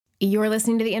You're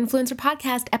listening to the Influencer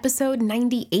Podcast, episode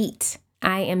 98.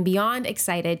 I am beyond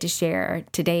excited to share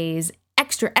today's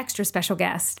extra special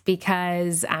guest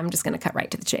because I'm just going to cut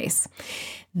right to the chase.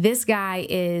 This guy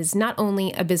is not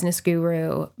only a business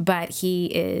guru, but he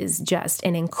is just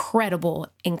an incredible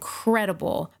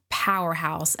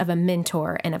powerhouse of a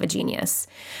mentor and of a genius.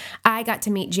 I got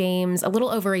to meet James a little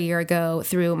over a year ago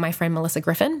through my friend Melissa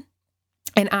Griffin.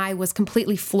 And I was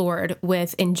completely floored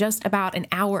with, in just about an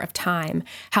hour of time,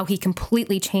 how he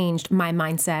completely changed my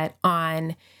mindset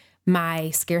on my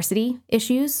scarcity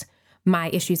issues, my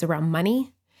issues around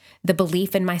money, the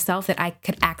belief in myself that I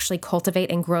could actually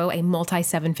cultivate and grow a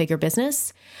multi-seven-figure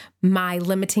business, my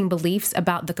limiting beliefs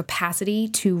about the capacity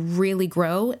to really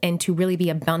grow and to really be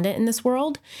abundant in this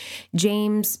world.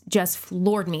 James just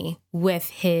floored me with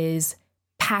his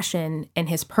passion and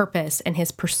his purpose and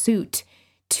his pursuit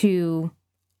to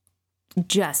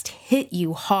just hit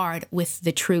you hard with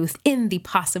the truth in the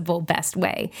possible best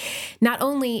way. Not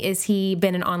only is he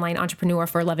been an online entrepreneur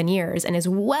for 11 years and is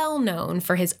well known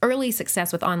for his early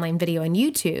success with online video and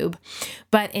YouTube,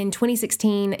 but in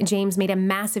 2016, James made a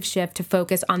massive shift to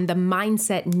focus on the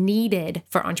mindset needed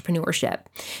for entrepreneurship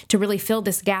to really fill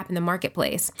this gap in the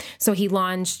marketplace. So he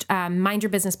launched Mind Your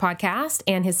Business podcast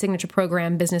and his signature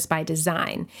program, Business by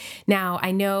Design. Now,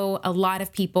 I know a lot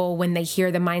of people, when they hear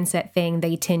the mindset thing,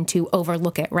 they tend to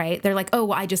overlook it, right? They're like, oh,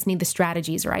 well, I just need the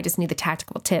strategies, or I just need the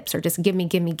tactical tips, or just give me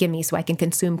so I can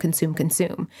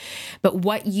consume. But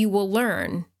what you will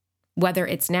learn, whether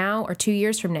it's now or 2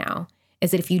 years from now, is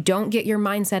that if you don't get your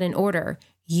mindset in order,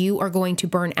 you are going to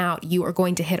burn out. You are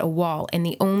going to hit a wall. And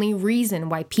the only reason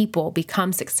why people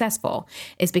become successful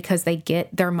is because they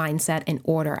get their mindset in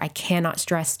order. I cannot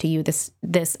stress to you this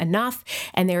enough.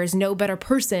 And there is no better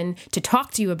person to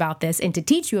talk to you about this and to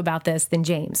teach you about this than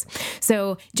James.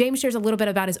 So James shares a little bit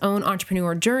about his own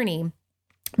entrepreneur journey.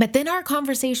 But then our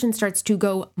conversation starts to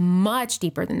go much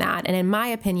deeper than that. And in my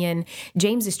opinion,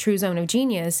 James's true zone of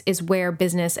genius is where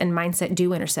business and mindset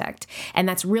do intersect. And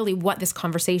that's really what this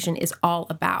conversation is all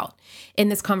about. In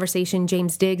this conversation,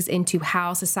 James digs into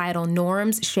how societal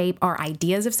norms shape our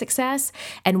ideas of success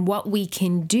and what we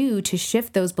can do to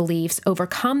shift those beliefs,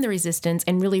 overcome the resistance,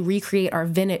 and really recreate our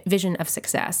vision of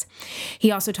success.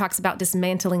 He also talks about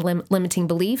dismantling limiting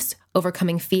beliefs,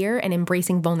 overcoming fear, and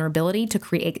embracing vulnerability to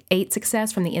create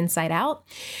success from the inside out.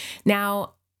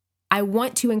 Now, I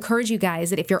want to encourage you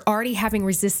guys that if you're already having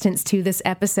resistance to this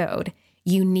episode,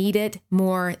 you need it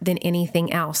more than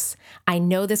anything else. I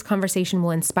know this conversation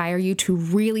will inspire you to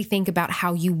really think about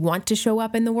how you want to show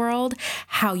up in the world,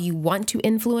 how you want to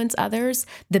influence others,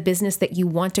 the business that you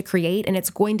want to create, and it's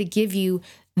going to give you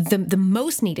the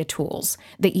most needed tools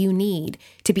that you need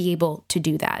to be able to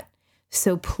do that.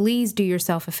 So please do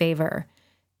yourself a favor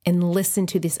and listen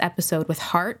to this episode with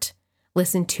heart.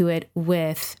 Listen to it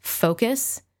with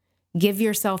focus. Give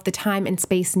yourself the time and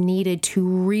space needed to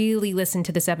really listen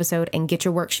to this episode and get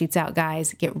your worksheets out,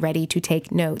 guys. Get ready to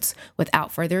take notes.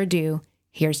 Without further ado,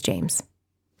 here's James.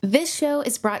 This show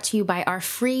is brought to you by our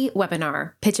free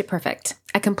webinar, Pitch It Perfect,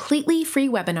 a completely free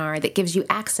webinar that gives you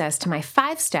access to my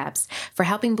 5 steps for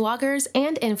helping bloggers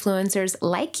and influencers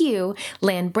like you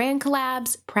land brand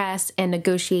collabs, press, and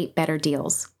negotiate better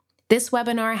deals. This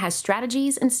webinar has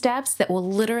strategies and steps that will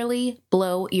literally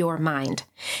blow your mind.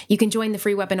 You can join the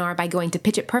free webinar by going to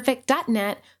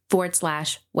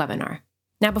pitchitperfect.net/webinar.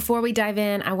 Now, before we dive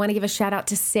in, I want to give a shout out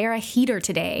to Sarah Heater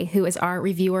today, who is our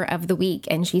reviewer of the week.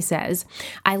 And she says,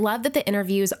 I love that the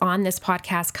interviews on this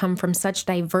podcast come from such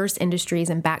diverse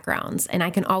industries and backgrounds. And I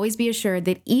can always be assured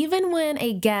that even when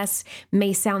a guest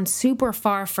may sound super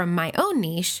far from my own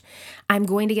niche, I'm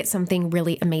going to get something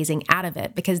really amazing out of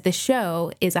it because the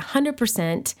show is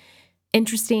 100%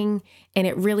 interesting, and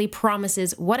it really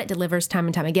promises what it delivers time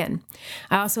and time again.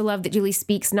 I also love that Julie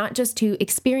speaks not just to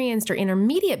experienced or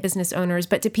intermediate business owners,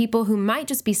 but to people who might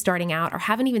just be starting out or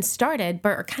haven't even started,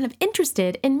 but are kind of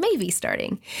interested in maybe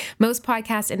starting. Most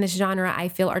podcasts in this genre, I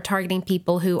feel, are targeting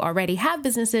people who already have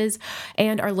businesses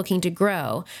and are looking to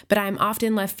grow. But I'm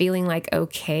often left feeling like,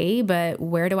 okay, but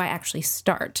where do I actually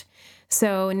start?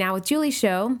 So now with Julie's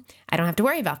show, I don't have to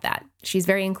worry about that. She's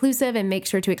very inclusive and makes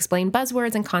sure to explain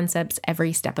buzzwords and concepts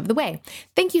every step of the way.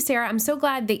 Thank you, Sarah. I'm so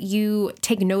glad that you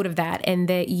take note of that and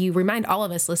that you remind all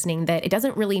of us listening that it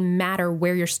doesn't really matter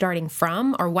where you're starting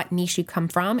from or what niche you come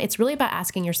from. It's really about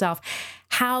asking yourself,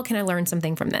 how can I learn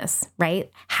something from this,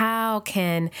 right? How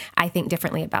can I think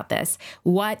differently about this?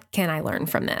 What can I learn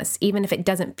from this, even if it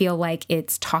doesn't feel like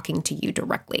it's talking to you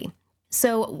directly?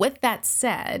 So with that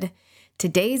said,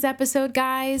 today's episode,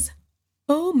 guys,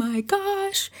 Oh my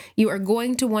gosh. You are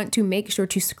going to want to make sure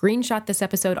to screenshot this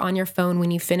episode on your phone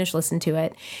when you finish listening to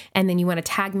it. And then you want to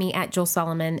tag me at Jill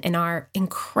Solomon and our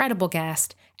incredible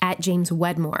guest at James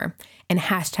Wedmore and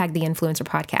hashtag the Influencer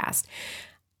Podcast.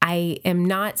 I am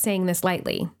not saying this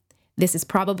lightly. This is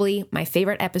probably my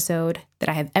favorite episode that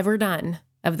I have ever done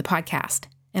of the podcast.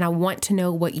 And I want to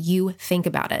know what you think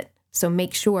about it. So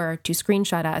make sure to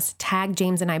screenshot us, tag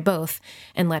James and I both,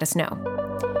 and let us know.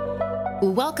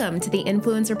 Welcome to the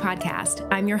Influencer Podcast.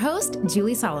 I'm your host,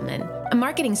 Julie Solomon, a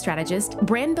marketing strategist,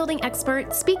 brand building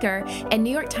expert, speaker, and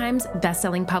New York Times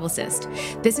bestselling publicist.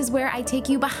 This is where I take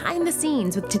you behind the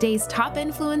scenes with today's top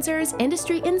influencers,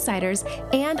 industry insiders,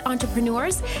 and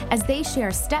entrepreneurs as they share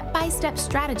step-by-step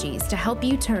strategies to help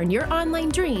you turn your online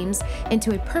dreams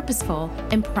into a purposeful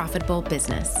and profitable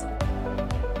business.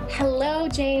 Hello,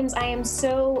 James. I am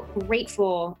so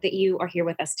grateful that you are here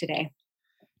with us today.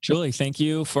 Julie, thank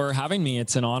you for having me.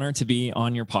 It's an honor to be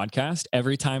on your podcast.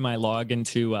 Every time I log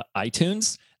into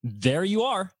iTunes, there you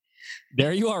are.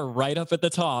 There you are right up at the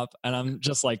top. And I'm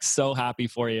just like so happy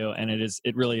for you. And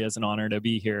it really is an honor to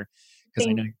be here because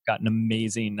I know you've got an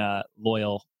amazing,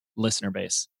 loyal listener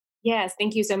base. Yes.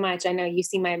 Thank you so much. I know you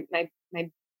see my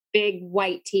big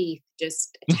white teeth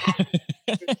just attached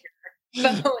to your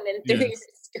phone and through your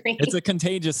screen. It's a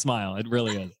contagious smile. It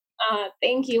really is.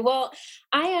 Thank you. Well,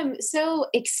 I am so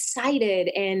excited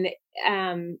and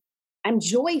I'm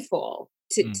joyful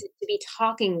to be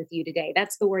talking with you today.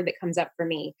 That's the word that comes up for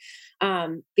me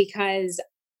because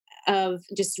of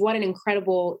just what an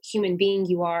incredible human being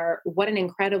you are, what an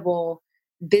incredible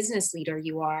business leader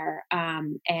you are,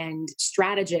 and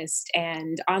strategist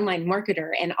and online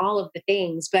marketer and all of the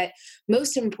things. But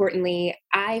most importantly,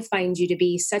 I find you to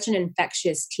be such an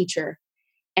infectious teacher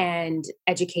and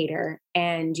educator.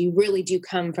 And you really do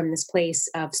come from this place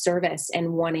of service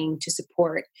and wanting to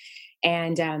support.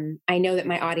 And I know that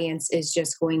my audience is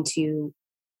just going to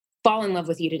fall in love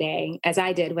with you today, as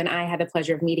I did when I had the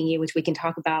pleasure of meeting you, which we can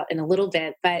talk about in a little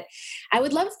bit. But I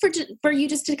would love for you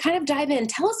just to kind of dive in.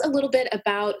 Tell us a little bit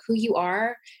about who you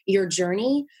are, your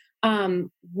journey,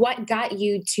 what got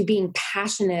you to being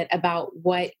passionate about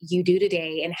what you do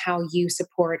today and how you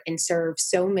support and serve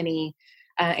so many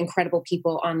incredible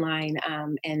people online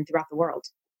and throughout the world.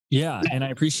 Yeah, and I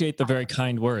appreciate the very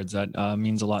kind words. That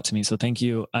means a lot to me. So thank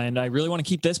you. And I really want to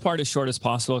keep this part as short as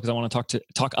possible because I want to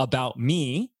talk about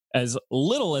me as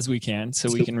little as we can,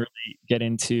 so we can really get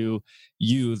into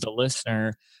you, the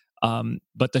listener.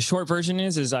 But the short version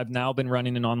is I've now been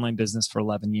running an online business for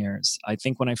 11 years. I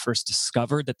think when I first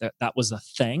discovered that was a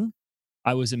thing,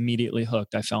 I was immediately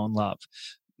hooked. I fell in love,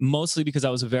 mostly because I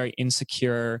was a very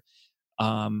insecure,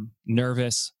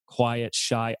 nervous, quiet,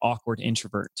 shy, awkward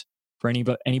introvert. For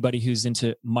anybody who's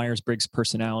into Myers-Briggs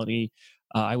personality,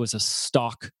 I was a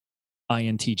stock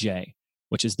INTJ,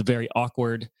 which is the very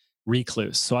awkward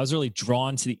recluse. So I was really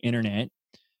drawn to the internet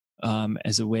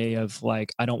as a way of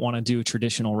like, I don't want to do a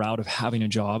traditional route of having a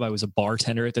job. I was a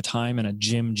bartender at the time and a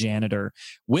gym janitor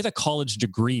with a college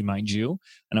degree, mind you.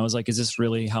 And I was like, is this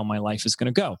really how my life is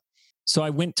going to go? So I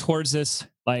went towards this,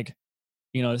 like,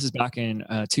 this is back in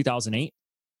 2008.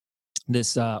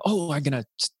 I'm going to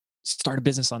start a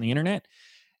business on the internet.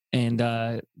 And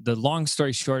the long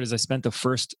story short is I spent the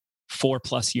first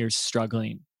 4+ years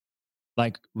struggling,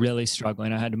 like really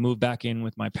struggling. I had to move back in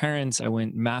with my parents. I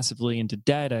went massively into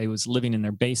debt. I was living in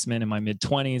their basement in my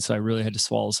mid-20s. So I really had to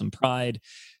swallow some pride,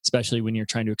 especially when you're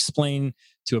trying to explain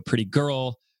to a pretty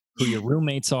girl who your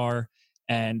roommates are.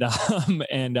 And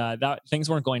that things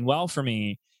weren't going well for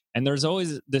me. And there's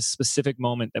always this specific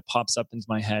moment that pops up into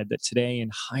my head that today in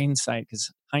hindsight, because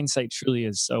hindsight truly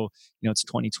is so, it's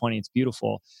 2020, it's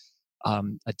beautiful,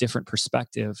 a different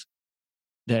perspective,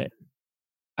 that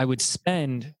I would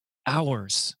spend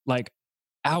hours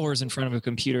in front of a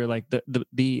computer. Like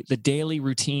the daily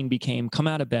routine became get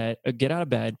out of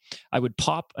bed. I would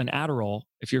pop an Adderall.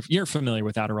 If you're familiar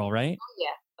with Adderall, right?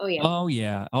 Oh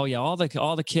yeah. Oh yeah. All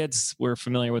the kids were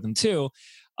familiar with them too.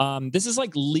 This is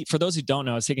like, for those who don't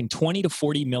know, I was taking 20 to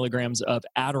 40 milligrams of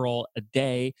Adderall a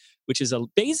day, which is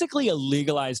basically a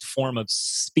legalized form of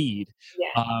speed.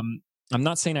 Yeah. I'm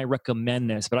not saying I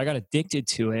recommend this, but I got addicted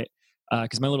to it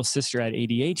because my little sister had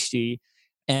ADHD.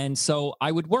 And so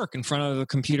I would work in front of a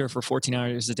computer for 14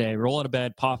 hours a day, roll out of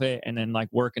bed, pop it, and then like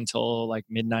work until like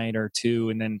midnight or 2.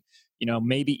 And then,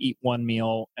 maybe eat one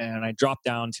meal. And I dropped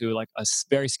down to like a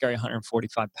very scary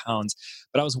 145 pounds,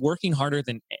 but I was working harder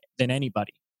than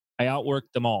anybody. I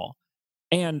outworked them all.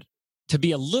 And to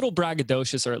be a little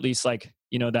braggadocious, or at least like,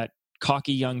 that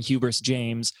cocky young hubris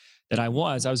James that I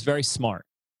was very smart.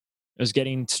 I was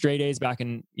getting straight A's back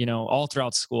in, all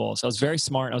throughout school. So I was very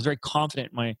smart. I was very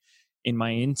confident in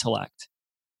my intellect.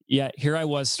 Yet here I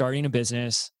was starting a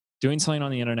business, doing something on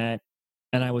the internet,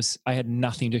 and I had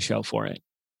nothing to show for it.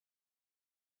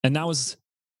 And that was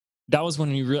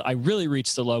when I really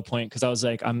reached the low point because I was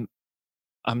like, I'm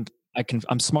I'm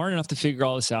smart enough to figure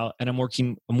all this out, and I'm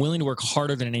willing to work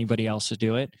harder than anybody else to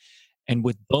do it. And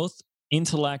with both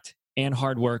intellect and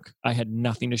hard work, I had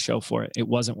nothing to show for it. It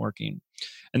wasn't working.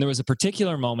 And there was a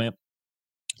particular moment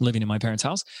living in my parents'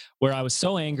 house where I was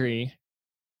so angry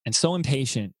and so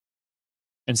impatient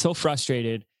and so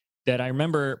frustrated that I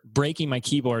remember breaking my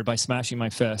keyboard by smashing my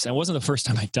fist. And it wasn't the first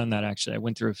time I'd done that, actually. I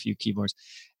went through a few keyboards.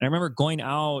 And I remember going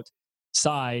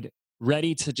outside,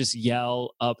 ready to just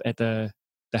yell up at the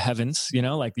heavens,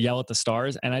 like yell at the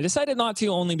stars. And I decided not to,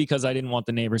 only because I didn't want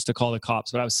the neighbors to call the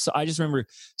cops. But I just remember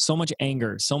so much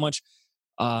anger, so much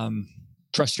um,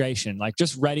 frustration, like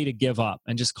just ready to give up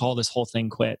and just call this whole thing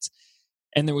quits.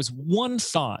 And there was one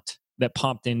thought that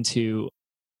popped into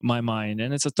my mind,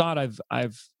 and it's a thought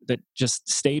that just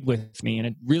stayed with me, and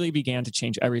it really began to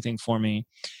change everything for me.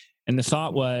 And the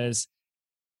thought was,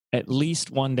 at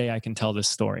least one day I can tell this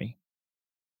story.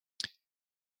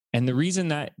 And the reason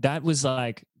that was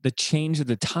like the change of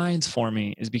the tides for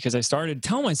me is because I started to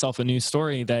tell myself a new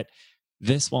story that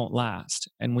this won't last.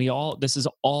 And this is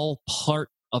all part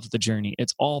of the journey.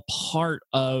 It's all part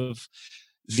of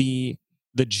the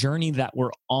the journey that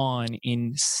we're on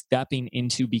in stepping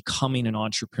into becoming an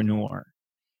entrepreneur.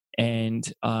 And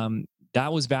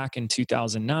that was back in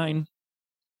 2009.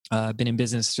 I've been in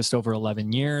business just over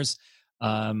 11 years.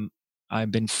 Um,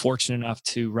 I've been fortunate enough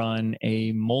to run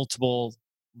a multiple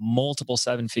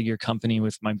seven-figure company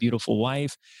with my beautiful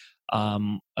wife,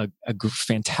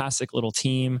 fantastic little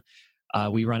team.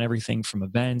 We run everything from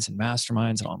events and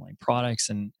masterminds and online products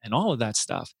and all of that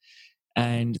stuff.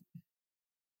 And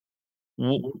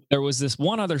there was this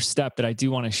one other step that I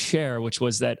do want to share, which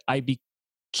was that I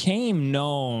became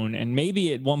known, and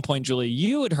maybe at one point, Julie,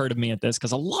 you had heard of me at this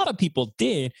because a lot of people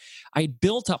did. I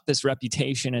built up this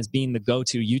reputation as being the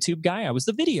go-to YouTube guy. I was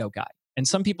the video guy. And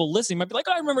some people listening might be like,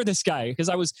 oh, I remember this guy,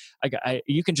 because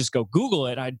you can just go Google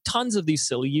it. I had tons of these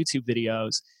silly YouTube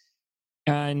videos.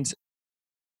 And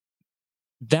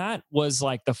that was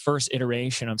like the first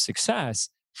iteration of success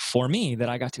for me that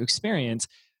I got to experience.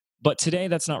 But today,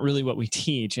 that's not really what we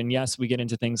teach. And yes, we get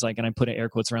into things like, and I put air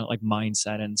quotes around it, like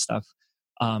mindset and stuff.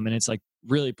 And it's like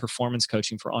really performance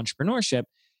coaching for entrepreneurship,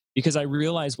 because I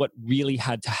realized what really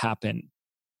had to happen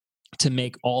to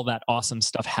make all that awesome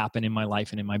stuff happen in my life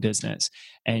and in my business.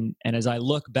 And as I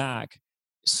look back,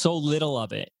 so little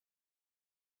of it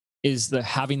is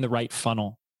having the right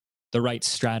funnel, the right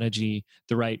strategy,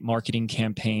 the right marketing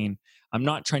campaign. I'm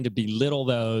not trying to belittle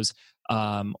those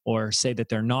or say that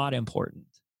they're not important,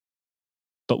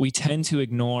 but we tend to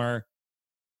ignore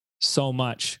so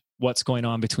much what's going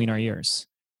on between our ears,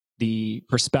 the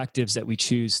perspectives that we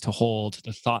choose to hold,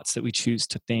 the thoughts that we choose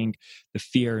to think, the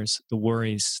fears, the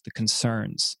worries, the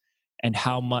concerns, and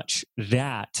how much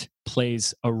that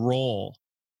plays a role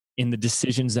in the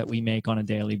decisions that we make on a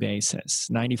daily basis.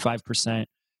 95%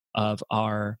 of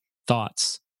our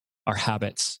thoughts, our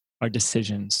habits, our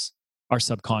decisions are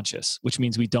subconscious, which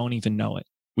means we don't even know it.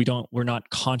 We're not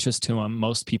conscious to them.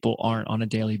 Most people aren't on a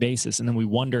daily basis. And then we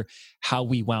wonder how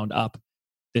we wound up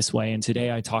this way. And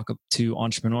today I talk to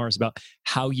entrepreneurs about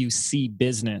how you see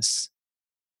business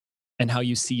and how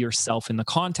you see yourself in the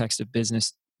context of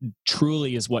business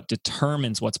truly is what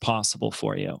determines what's possible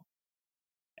for you.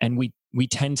 And we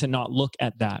tend to not look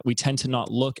at that. We tend to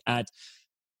not look at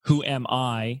who am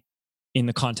I in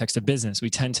the context of business. We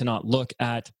tend to not look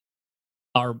at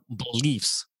our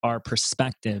beliefs, our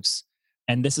perspectives.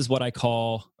 And this is what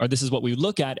this is what we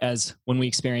look at as when we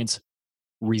experience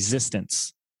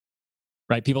resistance,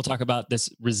 right? People talk about this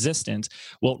resistance.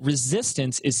 Well,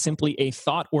 resistance is simply a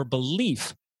thought or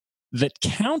belief that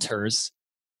counters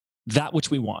that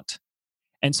which we want.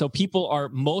 And so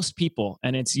most people,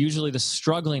 and it's usually the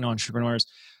struggling entrepreneurs,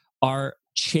 are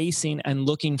chasing and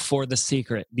looking for the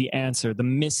secret, the answer, the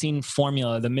missing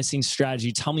formula, the missing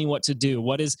strategy. Tell me what to do.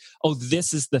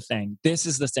 This is the thing. This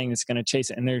is the thing that's going to chase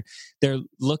it. And they're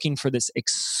looking for this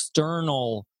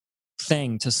external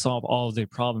thing to solve all of their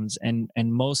problems. And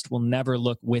most will never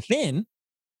look within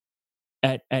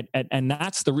and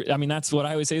that's that's what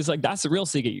I always say is like, that's the real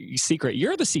secret.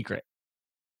 You're the secret.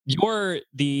 You're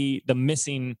the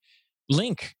missing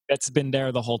link that's been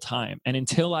there the whole time. And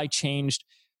until I changed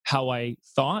how I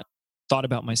thought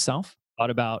about myself,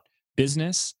 thought about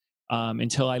business,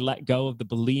 until I let go of the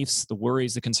beliefs, the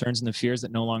worries, the concerns, and the fears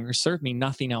that no longer serve me,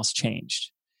 nothing else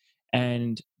changed.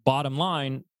 And bottom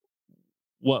line,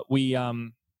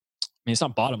 it's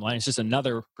not bottom line, it's just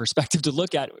another perspective to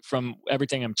look at from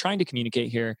everything I'm trying to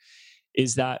communicate here,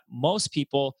 is that most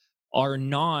people are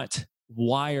not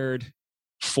wired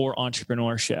for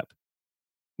entrepreneurship.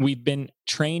 We've been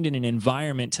trained in an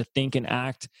environment to think and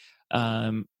act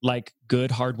like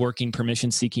good, hardworking,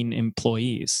 permission-seeking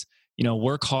employees.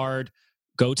 Work hard,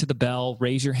 go to the bell,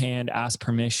 raise your hand, ask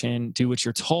permission, do what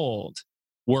you're told.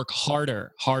 Work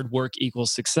harder. Hard work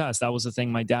equals success. That was the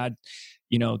thing my dad,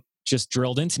 just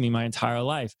drilled into me my entire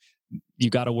life. You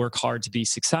got to work hard to be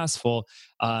successful,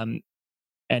 and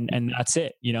that's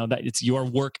it. That it's your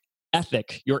work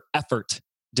ethic, your effort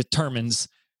determines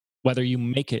whether you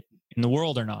make it in the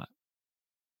world or not.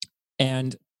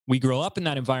 And we grow up in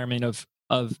that environment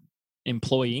of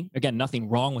employee. Again, nothing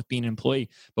wrong with being an employee,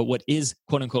 but what is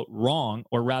quote unquote wrong,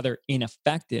 or rather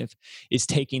ineffective, is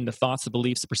taking the thoughts, the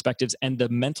beliefs, the perspectives, and the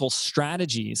mental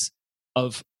strategies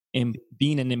of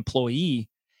being an employee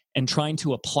and trying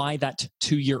to apply that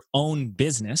to your own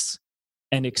business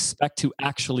and expect to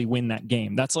actually win that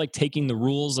game. That's like taking the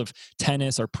rules of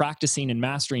tennis or practicing and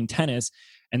mastering tennis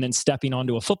and then stepping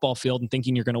onto a football field and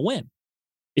thinking you're going to win.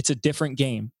 It's a different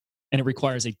game, and it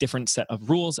requires a different set of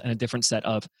rules and a different set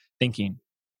of thinking.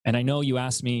 And I know you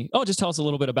asked me, just tell us a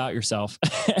little bit about yourself.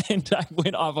 And I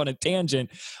went off on a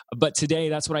tangent. But today,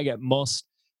 that's what I get most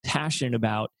passionate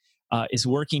about, is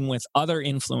working with other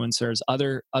influencers,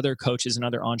 other coaches, and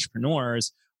other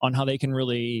entrepreneurs on how they can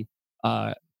really,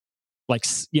 in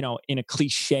a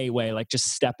cliche way, like just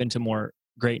step into more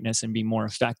greatness and be more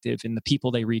effective in the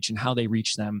people they reach and how they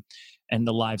reach them and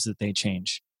the lives that they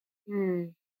change.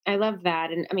 I love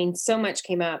that. And I mean, so much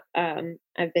came up.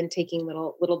 I've been taking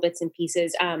little bits and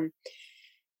pieces.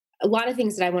 A lot of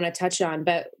things that I want to touch on,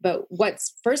 but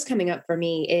what's first coming up for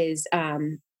me is,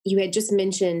 you had just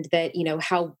mentioned that,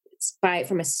 how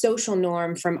from a social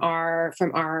norm, from our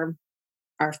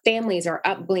families, our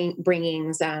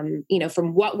upbringings,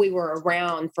 from what we were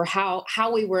around, for how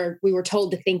we were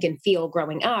told to think and feel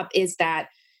growing up, is that,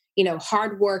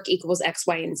 hard work equals X,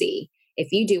 Y, and Z. If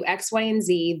you do X, Y, and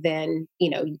Z, then,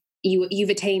 you've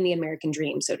attained the American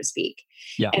dream, so to speak.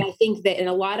 Yeah. And I think that in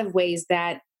a lot of ways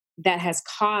that has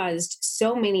caused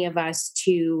so many of us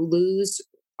to lose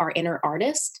our inner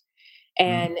artist.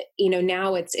 And,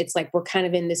 now it's like, we're kind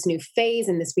of in this new phase,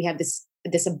 and we have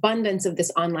this abundance of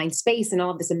this online space and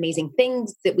all of this amazing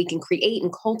things that we can create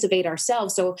and cultivate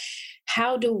ourselves. So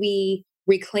how do we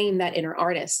reclaim that inner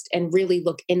artist and really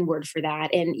look inward for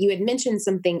that? And you had mentioned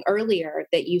something earlier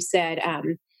that you said,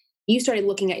 you started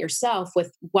looking at yourself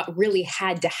with what really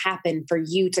had to happen for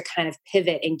you to kind of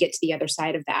pivot and get to the other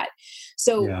side of that.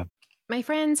 So Yeah. My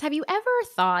friends, have you ever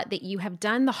thought that you have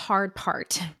done the hard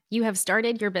part? You have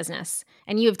started your business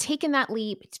and you have taken that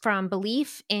leap from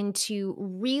belief into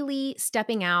really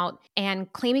stepping out and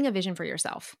claiming a vision for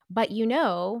yourself. But you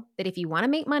know that if you want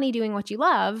to make money doing what you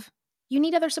love, you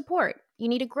need other support. You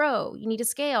need to grow. You need to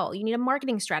scale. You need a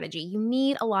marketing strategy. You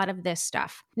need a lot of this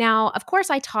stuff. Now, of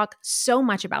course, I talk so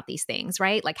much about these things,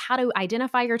 right? Like how to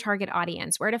identify your target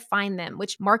audience, where to find them,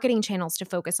 which marketing channels to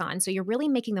focus on, so you're really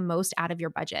making the most out of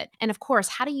your budget. And of course,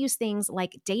 how to use things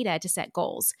like data to set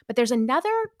goals. But there's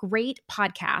another great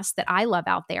podcast that I love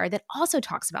out there that also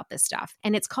talks about this stuff,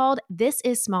 and it's called This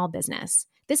is Small Business.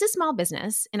 This is Small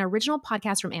Business, an original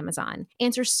podcast from Amazon,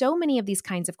 answers so many of these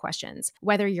kinds of questions.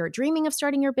 Whether you're dreaming of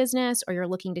starting your business, or you're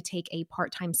looking to take a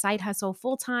part-time side hustle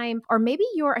full-time, or maybe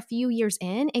you're a few years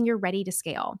in and you're ready to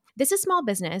scale, This is Small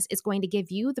Business is going to give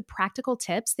you the practical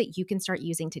tips that you can start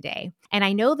using today. And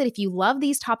I know that if you love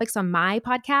these topics on my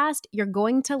podcast, you're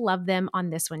going to love them on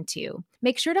this one too.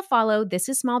 Make sure to follow This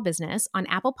is Small Business on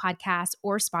Apple Podcasts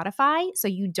or Spotify so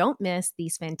you don't miss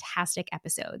these fantastic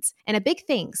episodes. And a big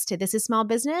thanks to This is Small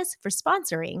Business for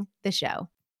sponsoring the show.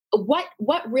 What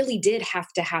really did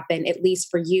have to happen, at least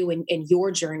for you in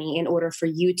your journey, in order for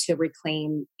you to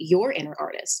reclaim your inner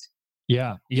artist?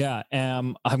 Yeah.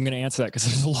 I'm going to answer that because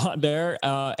there's a lot there,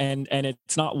 and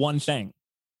it's not one thing.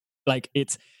 Like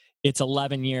it's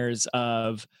 11 years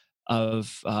of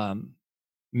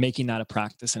making that a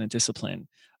practice and a discipline.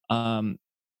 I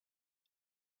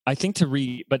think to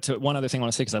one other thing I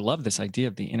want to say, because I love this idea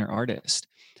of the inner artist.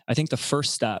 I think the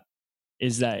first step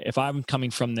is that if I'm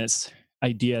coming from this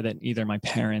idea that either my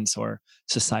parents or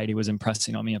society was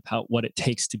impressing on me about what it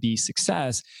takes to be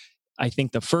success, I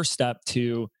think the first step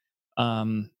to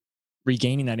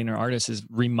regaining that inner artist is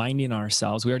reminding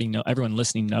ourselves. We already know, everyone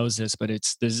listening knows this, but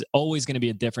there's always going to be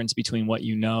a difference between what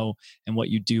you know and what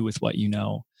you do with what you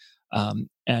know.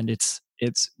 And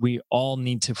we all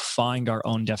need to find our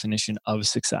own definition of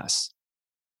success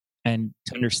and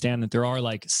to understand that there are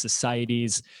like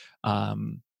society's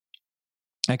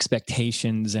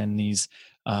expectations and these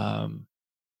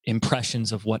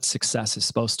impressions of what success is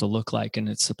supposed to look like and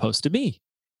it's supposed to be.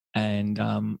 And,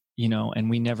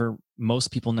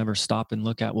 most people never stop and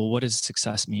look at, well, what does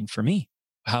success mean for me?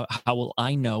 How will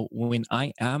I know when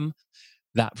I am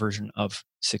that version of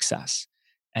success?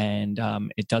 And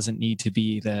it doesn't need to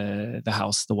be the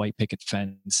house, the white picket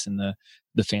fence, and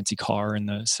the fancy car, and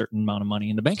the certain amount of money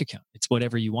in the bank account. It's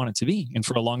whatever you want it to be. And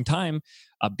for a long time,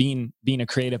 being a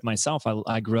creative myself,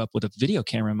 I grew up with a video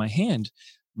camera in my hand.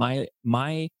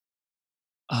 My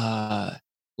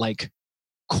like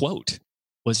quote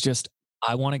was just,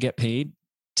 I want to get paid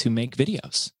to make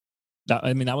videos. That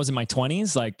was in my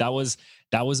 20s. Like that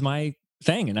was my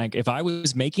thing. And if I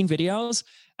was making videos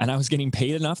and I was getting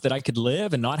paid enough that I could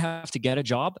live and not have to get a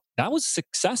job, that was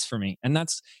success for me. And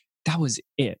that was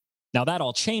it. Now that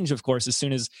all changed, of course, as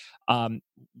soon as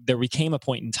there became a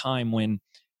point in time when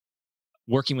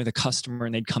working with a customer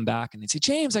and they'd come back and they'd say,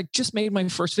 James, I just made my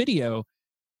first video.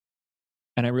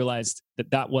 And I realized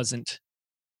that wasn't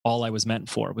all I was meant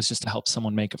for, was just to help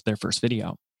someone make their first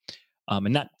video.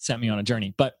 And that sent me on a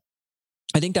journey. But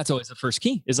I think that's always the first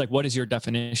key, is like, what is your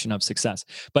definition of success?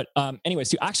 But anyways,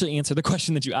 to actually answer the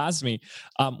question that you asked me,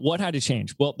 what had to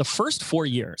change? Well, the first 4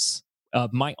 years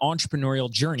of my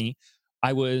entrepreneurial journey,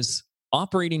 I was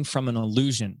operating from an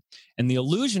illusion. And the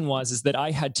illusion is that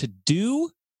I had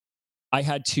to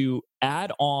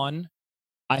add on,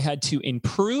 I had to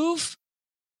improve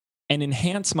and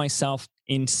enhance myself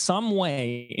in some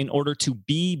way in order to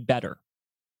be better.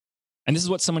 And this is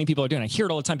what so many people are doing. I hear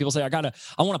it all the time. People say, I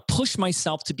want to push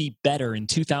myself to be better in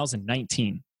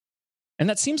 2019. And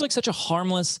that seems like such a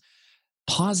harmless,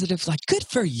 positive, like, good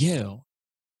for you.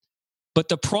 But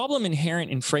the problem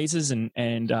inherent in phrases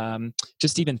and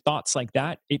just even thoughts like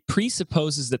that, it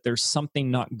presupposes that there's something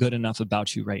not good enough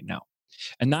about you right now.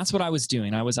 And that's what I was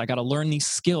doing. I got to learn these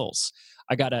skills.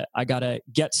 I gotta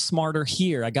get smarter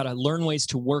here. I gotta learn ways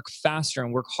to work faster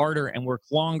and work harder and work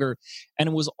longer. And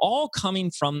it was all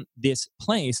coming from this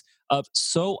place of,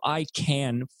 so I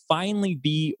can finally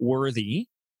be worthy,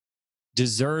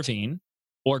 deserving,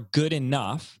 or good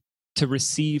enough to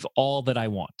receive all that I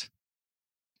want.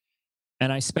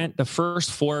 And I spent the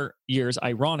first 4 years,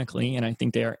 ironically, and I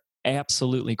think they are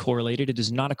absolutely correlated. It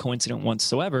is not a coincidence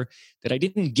whatsoever that I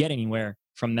didn't get anywhere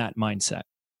from that mindset,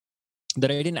 that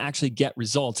I didn't actually get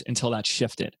results until that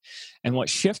shifted. And what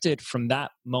shifted from that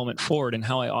moment forward and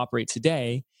how I operate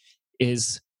today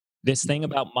is this thing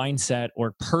about mindset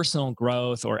or personal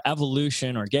growth or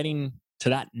evolution or getting to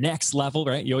that next level,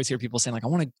 right? You always hear people saying, like, I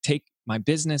want to take my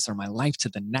business or my life to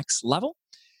the next level,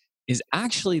 is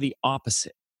actually the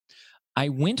opposite. I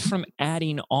went from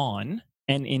adding on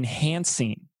and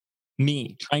enhancing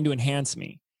me, trying to enhance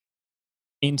me,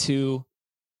 into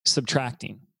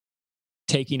subtracting,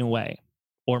 taking away,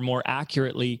 or more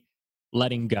accurately,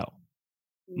 letting go.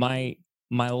 My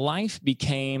life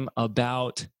became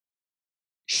about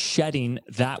shedding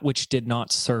that which did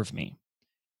not serve me.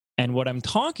 And what I'm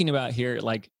talking about here,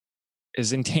 like,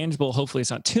 is intangible. Hopefully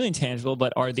it's not too intangible,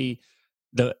 but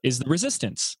is the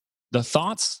resistance, the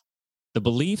thoughts, the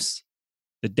beliefs,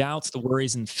 the doubts, the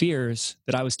worries and fears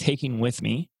that I was taking with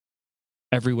me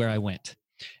everywhere I went.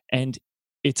 And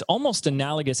it's almost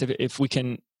analogous, if we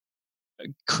can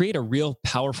create a real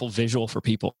powerful visual for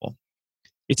people.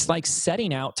 It's like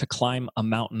setting out to climb a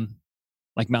mountain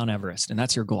like Mount Everest, and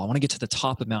that's your goal. I want to get to the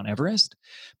top of Mount Everest.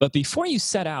 But before you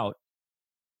set out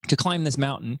to climb this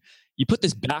mountain, you put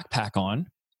this backpack on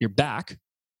your back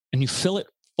and you fill it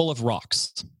full of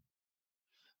rocks.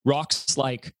 Rocks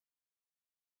like,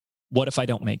 what if I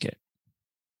don't make it?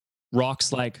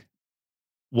 Rocks like,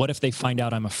 what if they find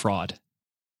out I'm a fraud?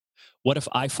 What if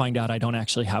I find out I don't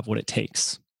actually have what it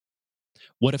takes?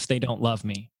 What if they don't love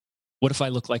me? What if I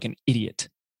look like an idiot?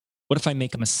 What if I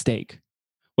make a mistake?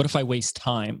 What if I waste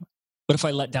time? What if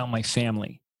I let down my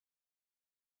family?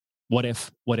 What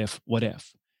if?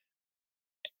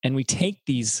 And we take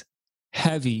these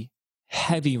heavy,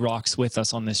 heavy rocks with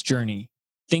us on this journey,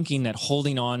 thinking that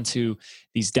holding on to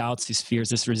these doubts, these fears,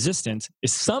 this resistance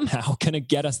is somehow going to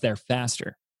get us there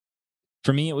faster.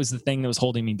 For me, it was the thing that was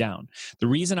holding me down. The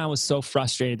reason I was so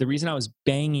frustrated, the reason I was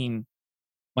banging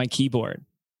my keyboard,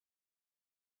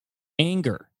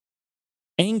 anger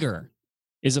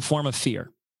is a form of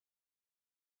fear.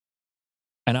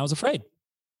 And I was afraid.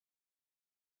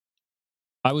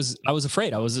 I was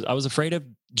afraid. I was afraid of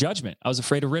judgment. I was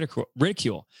afraid of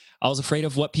ridicule. I was afraid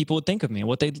of what people would think of me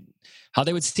and how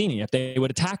they would see me, if they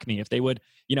would attack me, if they would,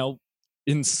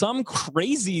 in some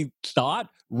crazy thought,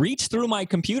 reach through my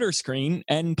computer screen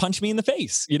and punch me in the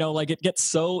face. Like, it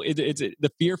gets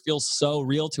the fear feels so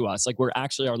real to us. Like,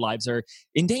 our lives are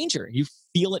in danger. You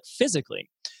feel it physically.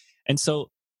 And so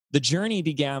the journey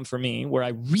began for me where I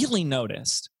really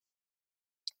noticed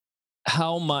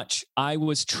how much I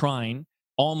was trying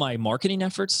all my marketing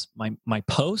efforts, my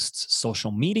posts,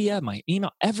 social media, my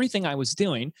email, everything I was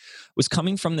doing was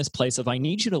coming from this place of I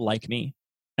need you to like me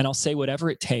and I'll say whatever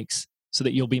it takes so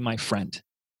that you'll be my friend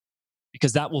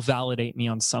because that will validate me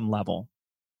on some level.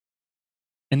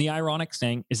 And the ironic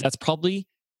thing is that's probably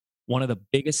one of the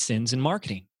biggest sins in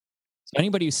marketing. So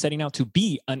anybody who's setting out to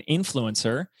be an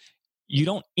influencer, you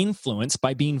don't influence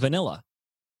by being vanilla.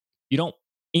 You don't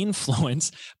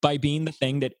influence by being the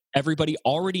thing that everybody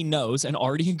already knows and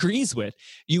already agrees with.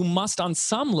 You must, on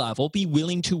some level, be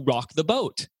willing to rock the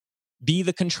boat, be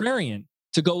the contrarian,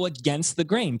 to go against the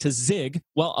grain, to zig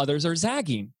while others are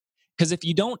zagging. Because if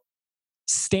you don't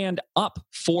stand up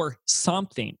for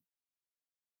something,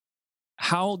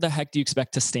 how the heck do you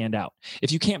expect to stand out?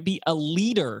 If you can't be a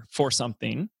leader for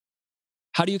something,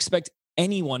 how do you expect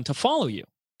anyone to follow you?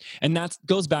 And that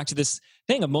goes back to this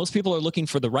thing of most people are looking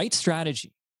for the right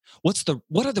strategy. What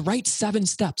are the right 7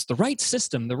 steps, the right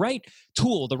system, the right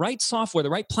tool, the right software, the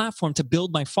right platform to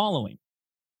build my following?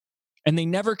 And they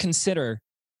never consider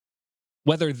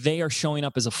whether they are showing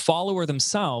up as a follower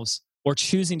themselves or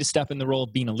choosing to step in the role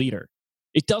of being a leader.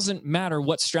 It doesn't matter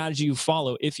what strategy you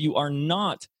follow if you are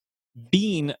not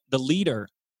being the leader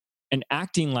and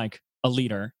acting like a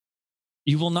leader,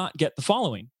 you will not get the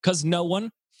following because no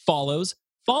one follows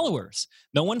followers.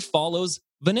 No one follows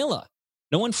vanilla.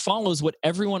 No one follows what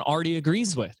everyone already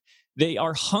agrees with. They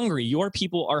are hungry. Your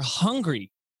people are hungry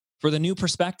for the new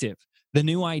perspective, the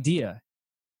new idea,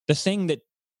 the thing that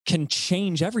can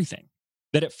change everything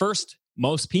that at first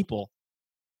most people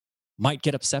might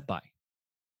get upset by.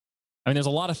 I mean, there's a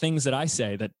lot of things that I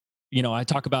say that, I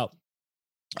talk about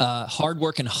hard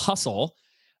work and hustle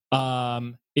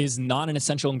is not an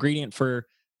essential ingredient for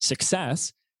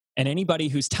success. And anybody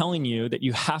who's telling you that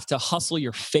you have to hustle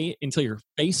your face until your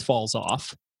face falls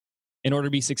off in order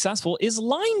to be successful is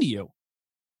lying to you.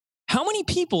 How many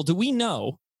people do we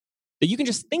know that you can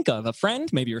just think of, a friend,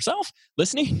 maybe yourself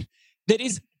listening, that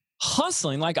is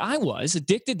hustling like I was,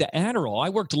 addicted to Adderall? I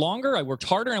worked longer, I worked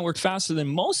harder, and I worked faster than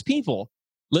most people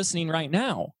listening right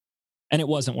now, and it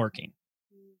wasn't working.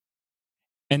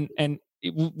 And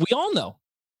we all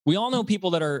know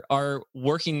people that are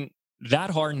working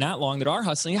that hard and that long, that are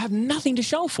hustling, have nothing to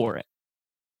show for it.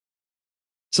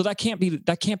 So that can't be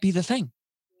the thing.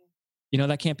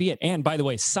 That can't be it. And by the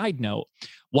way, side note,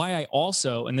 why I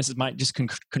also, and this is my just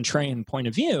contrarian point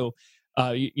of view,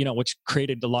 which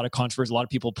created a lot of controversy, a lot of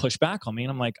people push back on me,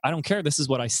 and I'm like, I don't care. This is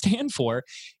what I stand for.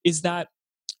 Is that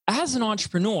as an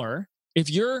entrepreneur, if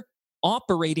you're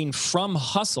operating from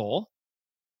hustle,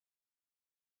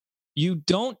 you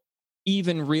don't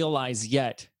even realize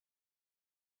yet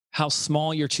how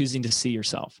small you're choosing to see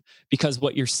yourself. Because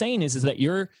what you're saying is that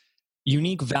your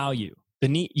unique value,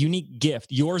 the unique gift,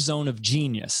 your zone of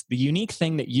genius, the unique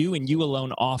thing that you and you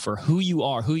alone offer, who you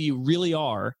are, who you really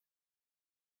are,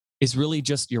 is really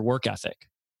just your work ethic.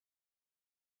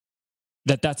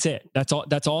 That's it.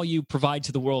 That's all you provide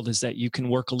to the world, is that you can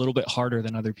work a little bit harder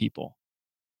than other people.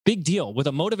 Big deal. With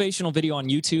a motivational video on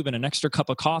YouTube and an extra cup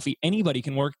of coffee, anybody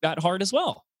can work that hard as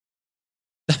well.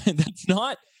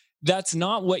 That's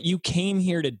not what you came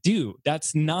here to do.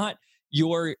 That's not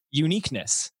your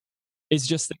uniqueness. It's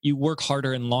just that you work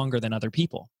harder and longer than other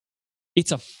people.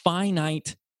 It's a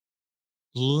finite,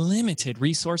 limited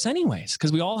resource anyways,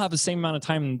 because we all have the same amount of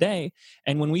time in the day.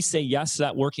 And when we say yes to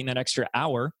that working that extra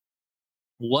hour,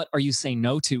 what are you saying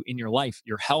no to in your life?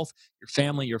 Your health, your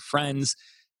family, your friends,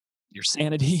 your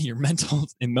sanity, your mental,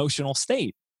 emotional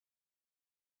state.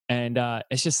 And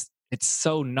it's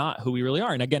so not who we really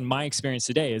are. And again, my experience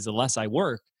today is the less I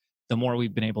work, the more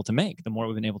we've been able to make, the more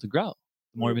we've been able to grow,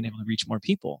 the more we've been able to reach more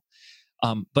people.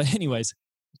 But anyways,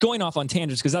 going off on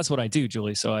tangents, because that's what I do,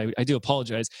 Julie. So I do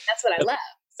apologize. That's what I love.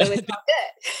 So it's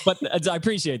all good. But I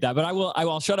appreciate that. But I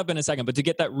will shut up in a second. But to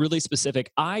get that really specific,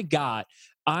 I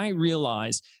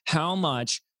realized how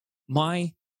much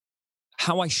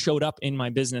how I showed up in my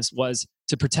business was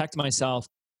to protect myself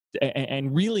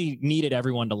and really needed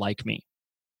everyone to like me.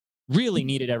 Really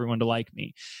needed everyone to like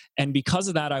me. And because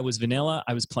of that, I was vanilla,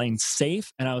 I was playing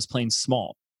safe, and I was playing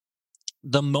small.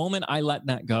 The moment I let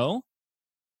that go,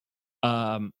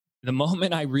 the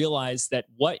moment I realized that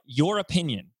what your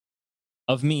opinion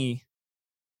of me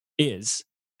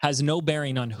has no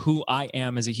bearing on who I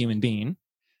am as a human being,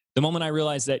 the moment I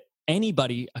realized that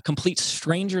anybody, a complete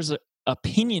stranger's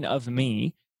opinion of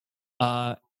me,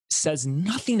 says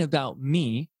nothing about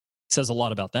me, says a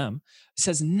lot about them,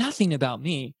 says nothing about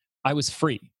me, I was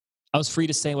free. I was free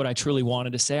to say what I truly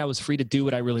wanted to say. I was free to do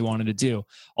what I really wanted to do.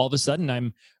 All of a sudden,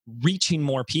 I'm reaching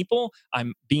more people.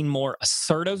 I'm being more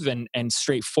assertive and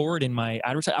straightforward in my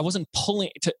advertising. I wasn't pulling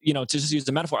to just use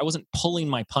the metaphor. I wasn't pulling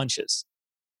my punches.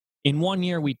 In 1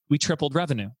 year, we tripled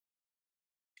revenue,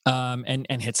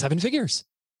 and hit seven figures.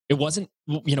 It wasn't,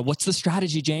 what's the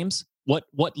strategy, James?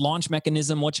 What launch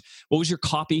mechanism? What was your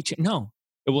copy? No,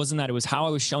 it wasn't that. It was how I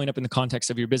was showing up in the context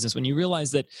of your business. When you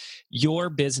realize that your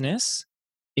business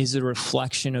is a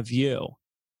reflection of you,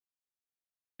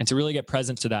 and to really get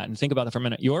present to that and think about it for a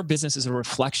minute, your business is a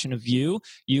reflection of you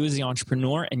as the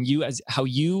entrepreneur, and you as how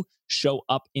you show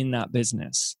up in that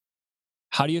business.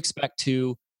 How do you expect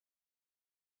to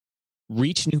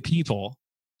reach new people,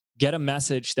 get a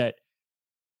message that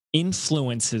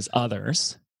influences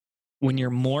others when you're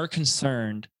more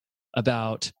concerned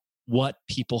about what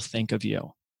people think of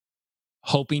you?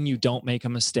 Hoping you don't make a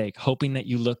mistake, hoping that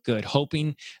you look good,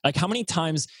 hoping, like, how many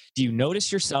times do you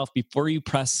notice yourself before you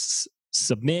press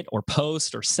submit or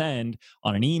post or send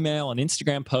on an email, an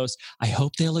Instagram post? I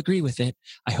hope they'll agree with it.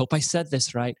 I hope I said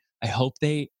this right. I hope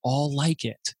they all like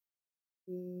it.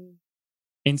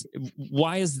 And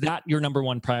why is that your number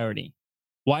one priority?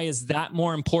 Why is that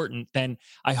more important than,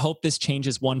 I hope this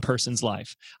changes one person's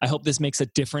life? I hope this makes a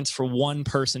difference for one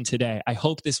person today. I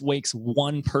hope this wakes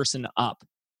one person up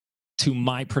to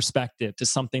my perspective, to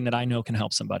something that I know can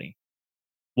help somebody.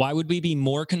 Why would we be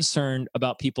more concerned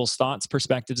about people's thoughts,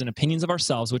 perspectives, and opinions of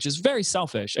ourselves, which is very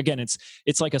selfish? Again,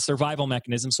 it's like a survival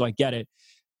mechanism, so I get it,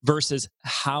 versus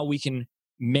how we can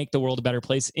make the world a better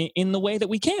place in the way that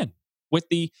we can, with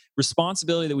the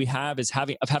responsibility that we have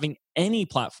of having any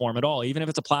platform at all, even if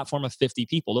it's a platform of 50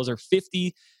 people. Those are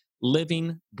 50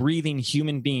 living, breathing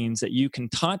human beings that you can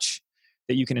touch,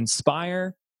 that you can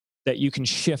inspire, that you can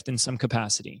shift in some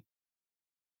capacity.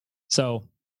 So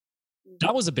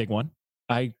that was a big one.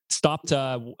 I stopped.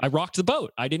 I rocked the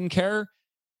boat. I didn't care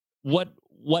what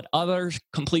other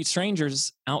complete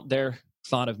strangers out there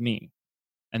thought of me,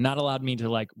 and that allowed me to,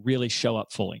 like, really show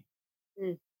up fully.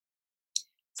 Mm.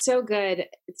 So good.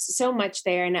 It's so much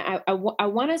there. And I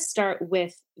want to start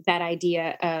with that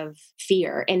idea of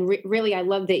fear. And really, I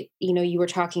love that, you were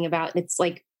talking about, it's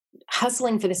like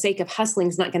hustling for the sake of hustling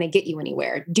is not going to get you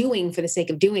anywhere. Doing for the sake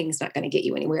of doing is not going to get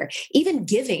you anywhere. Even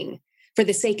giving for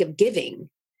the sake of giving.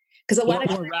 Because a lot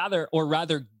or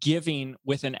rather giving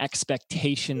with an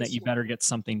expectation that you better get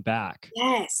something back.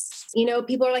 Yes.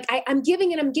 People are like, I'm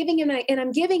giving and I'm giving and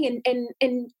I'm giving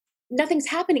and nothing's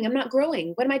happening. I'm not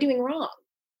growing. What am I doing wrong?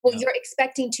 Well, You're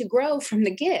expecting to grow from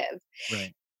the give.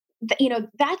 Right.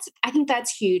 I think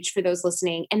that's huge for those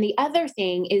listening. And the other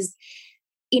thing is,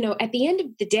 at the end of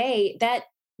the day,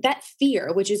 that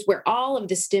fear, which is where all of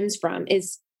this stems from,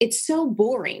 it's so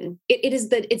boring.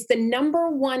 It's the number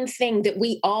one thing that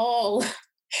we all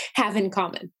have in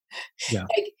common. Yeah.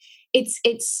 Like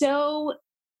it's so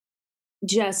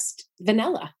just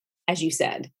vanilla, as you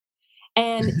said.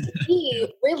 And to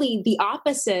me, really the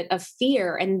opposite of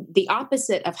fear and the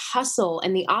opposite of hustle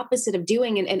and the opposite of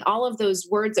doing and all of those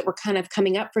words that were kind of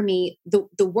coming up for me,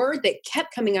 the word that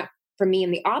kept coming up for me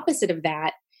and the opposite of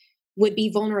that would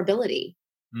be vulnerability.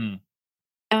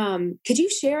 Could you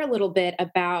share a little bit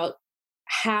about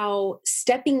how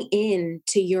stepping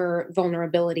into your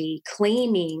vulnerability,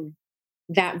 claiming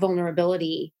that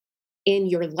vulnerability in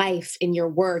your life, in your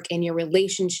work, in your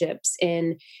relationships,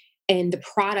 in the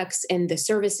products and the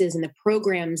services and the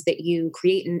programs that you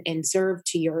create and serve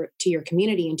to your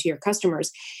community and to your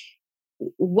customers,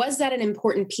 was that an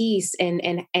important piece?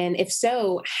 And if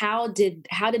so, how did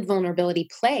vulnerability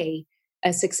play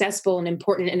a successful and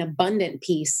important and abundant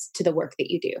piece to the work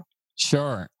that you do?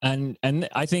 Sure. And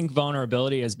I think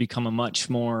vulnerability has become a much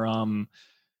more,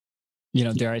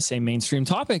 dare I say, mainstream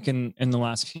topic in the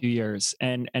last few years.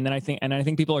 And then I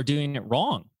think people are doing it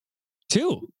wrong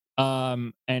too.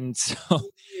 And so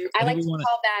I like to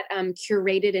call that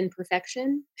curated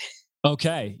imperfection.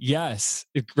 Okay. Yes.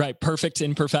 Right. Perfect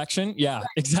imperfection. Yeah, right.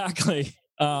 Exactly.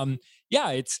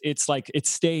 It's like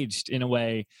it's staged in a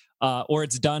way, or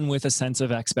it's done with a sense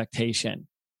of expectation.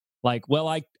 Like, well,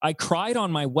 I cried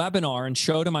on my webinar and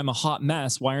showed them I'm a hot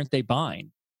mess. Why aren't they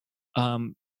buying?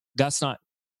 That's not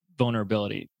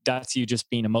vulnerability. That's you just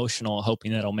being emotional,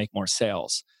 hoping that it'll make more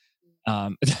sales.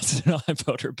 That's not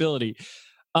vulnerability.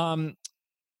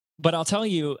 But I'll tell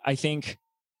you, I think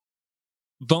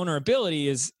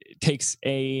vulnerability takes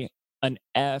an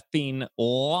effing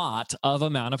lot of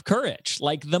amount of courage,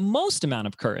 like the most amount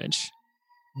of courage,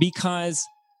 because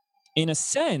in a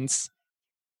sense,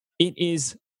 it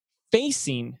is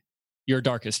facing your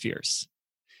darkest fears.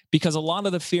 Because a lot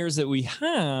of the fears that we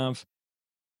have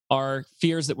are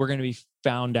fears that we're going to be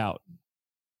found out.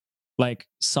 Like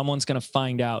someone's going to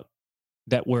find out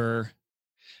that we're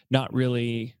not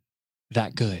really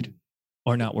that good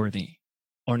or not worthy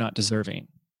or not deserving.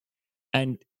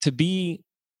 And to be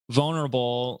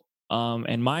vulnerable,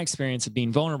 and my experience of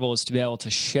being vulnerable is to be able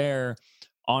to share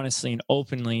honestly and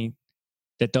openly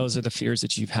that those are the fears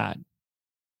that you've had.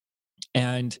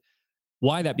 And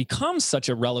why that becomes such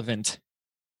a relevant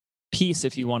piece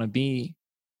if you want to be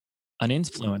an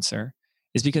influencer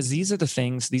is because these are the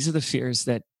things, these are the fears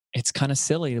that it's kind of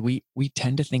silly. We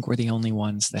tend to think we're the only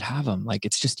ones that have them. Like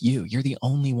it's just you. You're the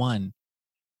only one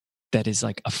that is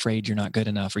like afraid you're not good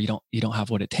enough, or you don't have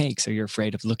what it takes, or you're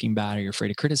afraid of looking bad, or you're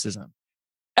afraid of criticism.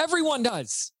 Everyone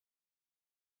does.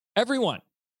 Everyone.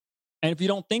 And if you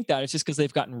don't think that, it's just because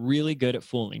they've gotten really good at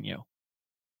fooling you.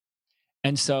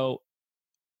 And so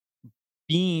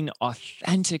being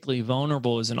authentically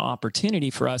vulnerable is an opportunity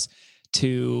for us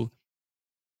to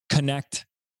connect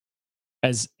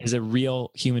as a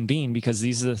real human being, because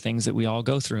these are the things that we all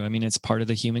go through. I mean, it's part of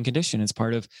the human condition. It's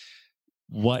part of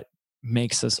what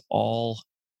makes us all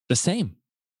the same,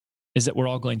 is that we're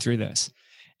all going through this.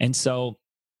 And so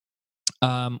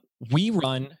we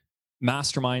run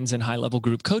masterminds and high-level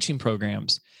group coaching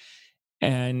programs.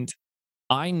 And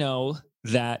I know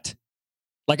that,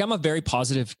 like, I'm a very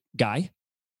positive guy,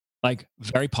 like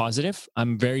very positive.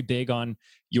 I'm very big on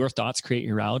your thoughts create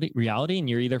your reality, and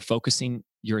you're either focusing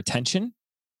your attention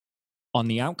on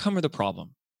the outcome or the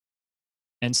problem.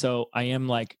 And so I am,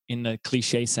 like, in the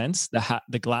cliche sense,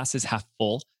 the glass is half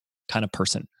full kind of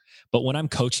person. But when I'm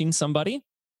coaching somebody,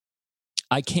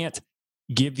 I can't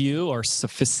give you or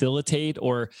facilitate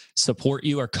or support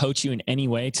you or coach you in any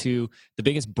way to the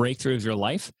biggest breakthrough of your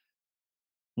life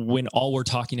when all we're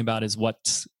talking about is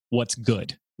what's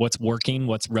good, what's working,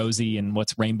 what's rosy, and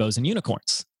what's rainbows and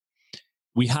unicorns.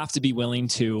 We have to be willing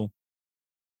to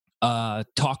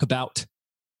talk about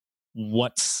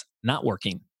what's not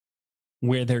working,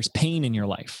 where there's pain in your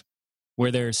life,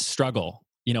 where there's struggle,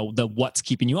 the what's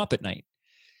keeping you up at night.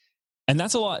 And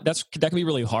that's a lot. That can be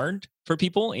really hard for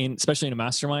people, especially in a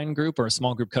mastermind group or a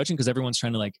small group coaching, because everyone's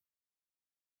trying to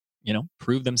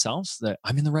prove themselves that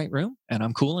I'm in the right room and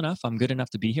I'm cool enough, I'm good enough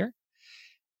to be here.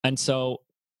 And so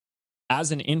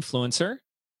as an influencer,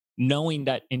 knowing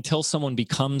that until someone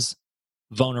becomes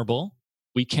vulnerable,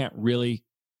 we can't really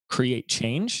create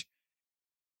change.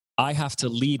 I have to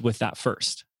lead with that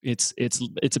first. It's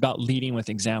about leading with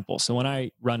example. So when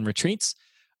I run retreats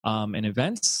and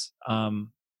events,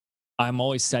 I'm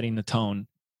always setting the tone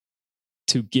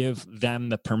to give them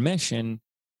the permission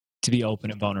to be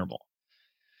open and vulnerable.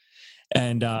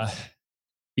 And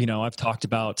I've talked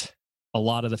about a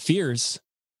lot of the fears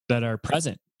that are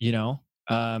present.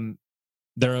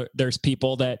 There's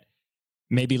people that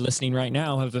maybe listening right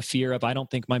now have a fear of, I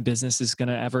don't think my business is going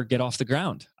to ever get off the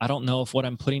ground. I don't know if what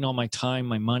I'm putting all my time,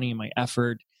 my money, my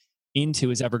effort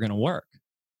into is ever going to work.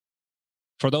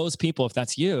 For those people, if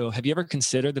that's you, have you ever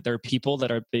considered that there are people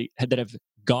that have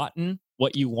gotten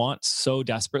what you want so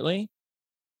desperately,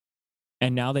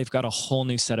 and now they've got a whole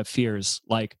new set of fears,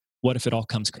 like, what if it all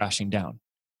comes crashing down?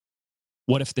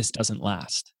 What if this doesn't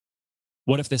last?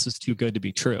 What if this is too good to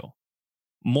be true?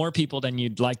 More people than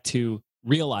you'd like to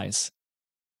realize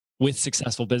with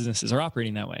successful businesses are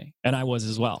operating that way. And I was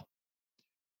as well.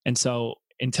 And so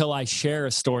until I share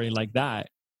a story like that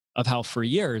of how for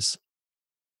years,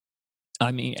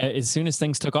 I mean, as soon as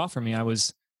things took off for me, I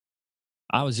was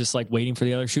just like waiting for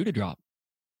the other shoe to drop.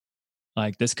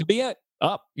 Like, this could be it.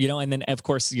 Up, and then of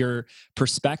course your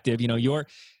perspective, your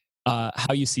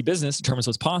how you see business determines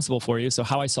what's possible for you. So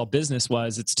how I saw business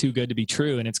was, it's too good to be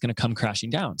true and it's going to come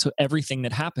crashing down. So everything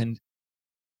that happened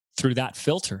through that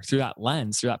filter, through that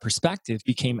lens, through that perspective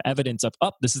became evidence of,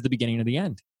 this is the beginning of the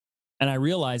end. And I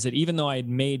realized that even though I had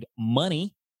made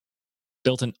money,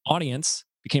 built an audience,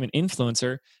 became an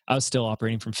influencer, I was still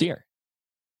operating from fear.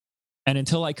 And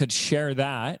until I could share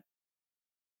that,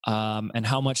 and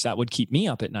how much that would keep me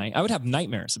up at night, I would have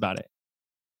nightmares about it.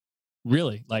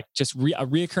 Really, like just a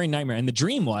reoccurring nightmare. And the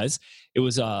dream was, it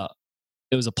was a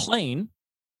plane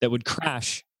that would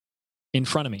crash in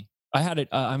front of me. I had it.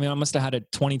 I must have had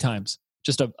it 20 times.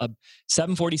 Just a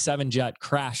 747 jet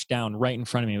crashed down right in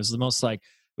front of me. It was the most, like,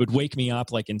 it would wake me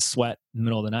up like in sweat in the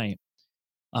middle of the night.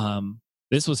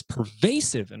 This was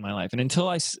pervasive in my life. And until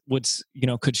I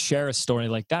could share a story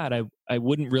like that, I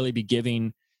wouldn't really be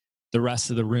giving the rest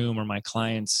of the room or my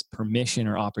clients permission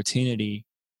or opportunity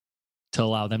to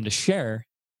allow them to share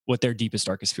what their deepest,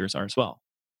 darkest fears are as well.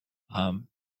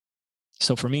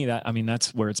 So for me,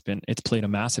 that's where it's played a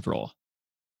massive role.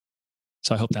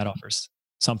 So I hope that offers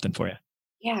something for you.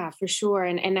 Yeah, for sure.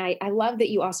 And I love that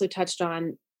you also touched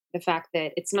on The fact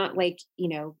that it's not like,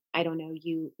 I don't know,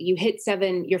 you hit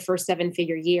your first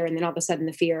 7-figure year, and then all of a sudden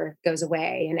the fear goes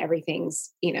away and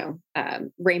everything's,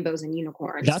 rainbows and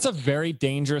unicorns. That's a very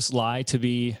dangerous lie to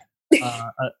be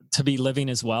living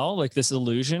as well. Like this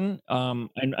illusion.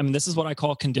 And I mean, this is what I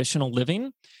call conditional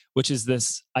living, which is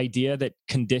this idea that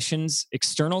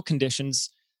external conditions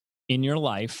in your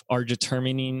life are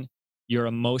determining your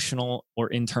emotional or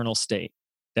internal state.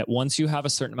 That once you have a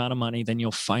certain amount of money, then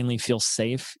you'll finally feel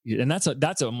safe. And that's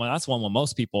one what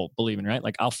most people believe in, right?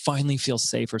 Like I'll finally feel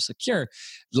safe or secure,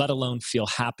 let alone feel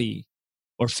happy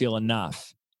or feel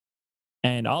enough.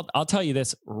 And I'll tell you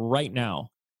this right now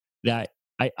that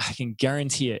I can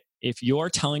guarantee it. If you're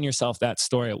telling yourself that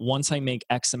story, once I make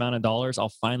X amount of dollars,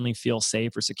 I'll finally feel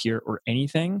safe or secure or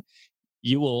anything,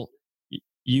 you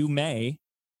may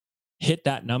hit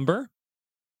that number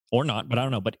or not, but I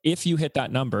don't know. But if you hit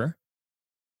that number,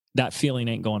 that feeling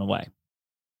ain't going away.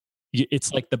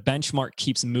 It's like the benchmark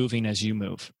keeps moving as you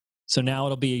move. So now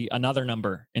it'll be another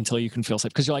number until you can feel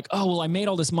safe. Because you're like, oh, well, I made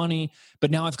all this money,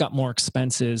 but now I've got more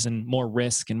expenses and more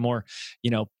risk and more,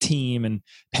 team and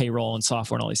payroll and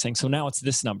software and all these things. So now it's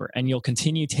this number. And you'll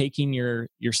continue taking your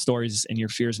stories and your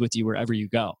fears with you wherever you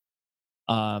go.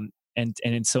 And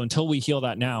so until we heal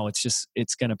that now,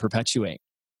 it's going to perpetuate.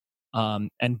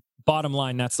 And bottom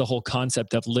line, that's the whole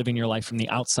concept of living your life from the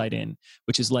outside in,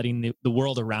 which is letting the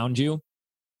world around you,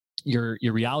 your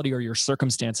reality or your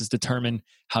circumstances determine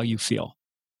how you feel.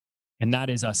 And that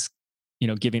is us,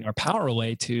 giving our power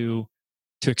away to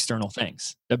external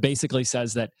things. That basically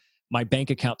says that my bank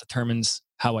account determines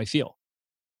how I feel,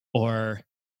 or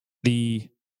the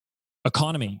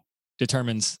economy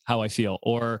determines how I feel,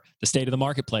 or the state of the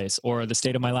marketplace, or the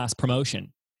state of my last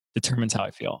promotion determines how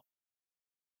I feel.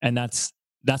 And that's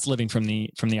living from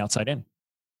the outside in,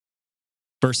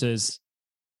 versus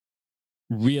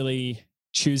really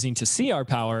choosing to see our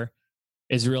power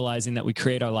is realizing that we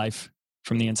create our life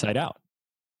from the inside out.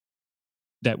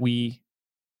 That we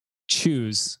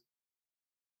choose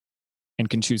and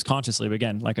can choose consciously. But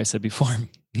again, like I said before,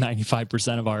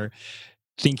 95% of our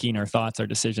thinking, our thoughts, our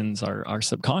decisions are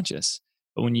subconscious.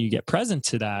 But when you get present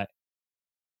to that,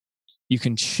 you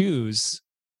can choose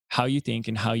how you think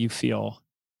and how you feel,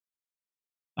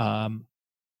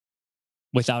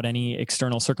 without any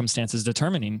external circumstances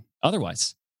determining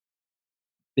otherwise.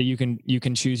 That you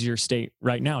can choose your state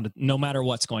right now, no matter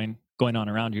what's going on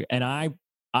around you. And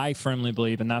I firmly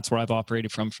believe, and that's where I've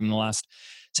operated from the last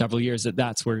several years,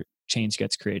 that's where change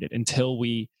gets created. Until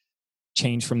we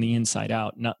change from the inside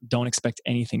out, don't expect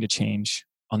anything to change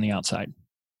on the outside.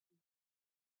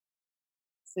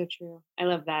 So true. I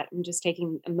love that. I'm just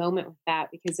taking a moment with that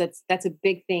because that's a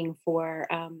big thing for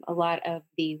a lot of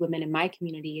the women in my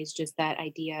community, is just that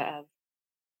idea of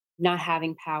not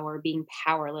having power, being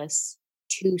powerless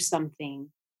to something.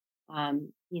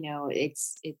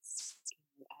 It's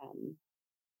um,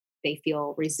 they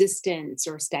feel resistance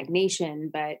or stagnation,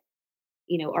 but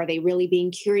are they really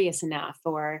being curious enough?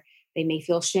 Or they may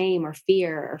feel shame or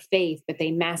fear or faith, but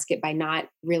they mask it by not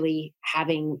really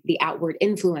having the outward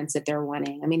influence that they're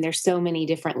wanting. I mean, there's so many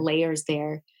different layers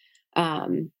there.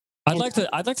 I'd like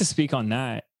to speak on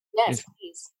that. Yes,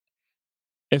 please.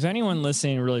 If anyone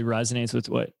listening really resonates with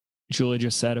what Julie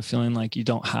just said, of feeling like you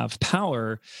don't have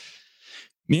power,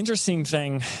 the interesting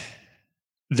thing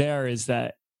there is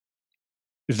that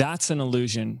that's an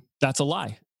illusion. That's a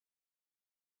lie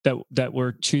that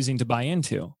we're choosing to buy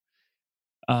into.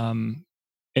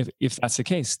 If that's the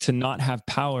case, to not have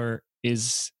power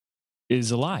is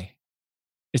a lie.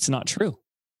 It's not true.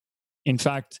 In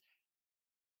fact,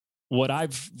 what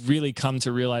I've really come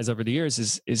to realize over the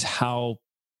years is how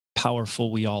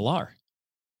powerful we all are.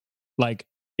 Like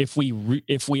if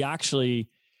we actually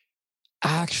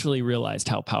realized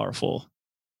how powerful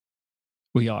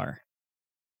we are,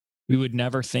 we would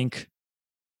never think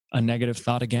a negative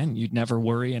thought again. You'd never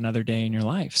worry another day in your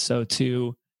life. So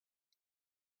to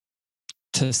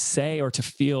say or to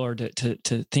feel or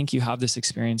to think you have this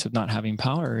experience of not having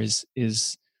power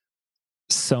is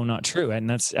so not true. And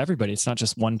that's everybody. It's not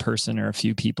just one person or a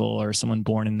few people or someone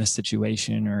born in this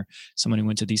situation or someone who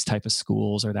went to these type of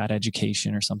schools or that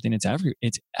education or something. It's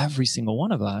every single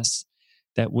one of us,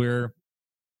 that we're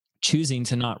choosing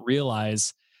to not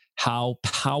realize how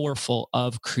powerful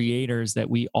of creators that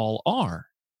we all are.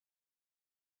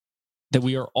 That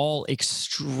we are all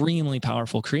extremely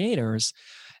powerful creators.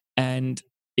 And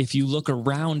if you look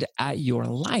around at your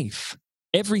life,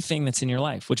 everything that's in your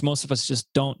life, which most of us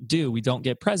just don't do, we don't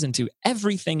get present to,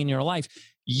 everything in your life,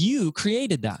 you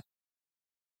created that.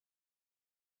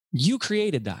 You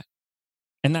created that.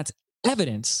 And that's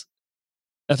evidence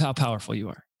of how powerful you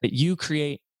are, that you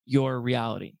create your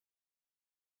reality.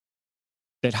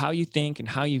 that how you think and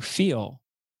how you feel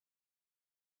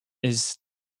is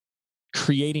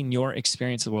creating your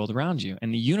experience of the world around you.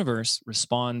 And the universe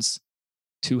responds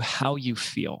to how you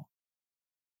feel,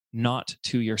 not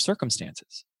to your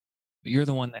circumstances. But you're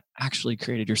the one that actually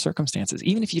created your circumstances.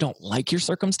 Even if you don't like your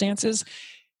circumstances,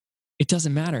 it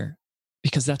doesn't matter,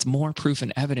 because that's more proof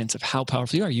and evidence of how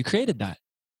powerful you are. You created that.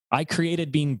 I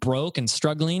created being broke and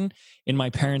struggling in my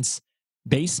parents'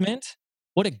 basement.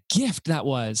 What a gift that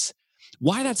was.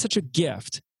 Why that's such a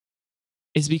gift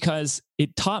is because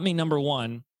it taught me, number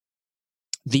one,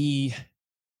 the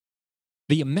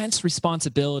immense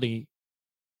responsibility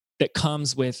that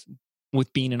comes with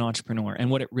being an entrepreneur and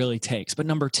what it really takes. But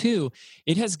number two,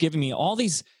 it has given me all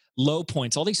these low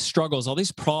points, all these struggles, all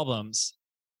these problems,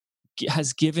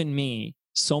 has given me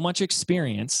so much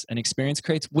experience, and experience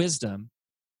creates wisdom,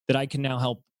 that I can now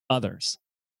help others.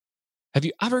 Have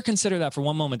you ever considered that for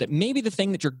one moment, that maybe the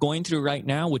thing that you're going through right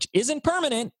now, which isn't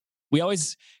permanent, we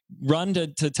always run to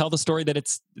tell the story that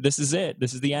this is it,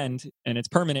 this is the end, and it's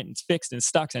permanent, and it's fixed, and it's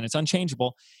stuck, and it's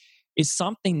unchangeable, is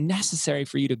something necessary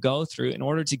for you to go through in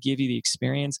order to give you the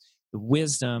experience, the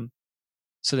wisdom,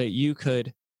 so that you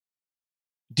could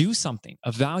do something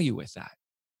of value with that.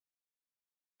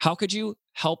 How could you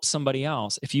help somebody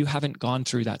else if you haven't gone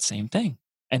through that same thing?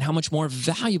 And how much more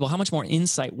valuable, how much more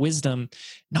insight, wisdom,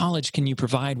 knowledge can you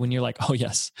provide when you're like, oh,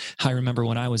 yes, I remember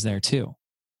when I was there too.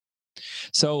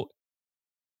 So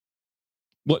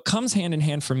what comes hand in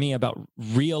hand for me about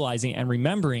realizing and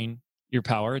remembering your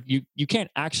power, you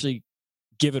can't actually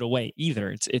give it away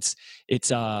either. It's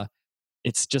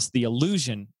just the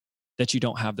illusion that you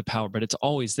don't have the power, but it's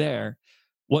always there.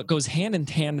 What goes hand in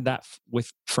hand with that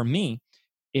for me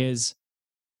is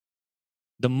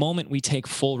the moment we take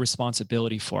full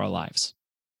responsibility for our lives.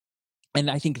 And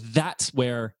I think that's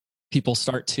where people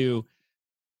start to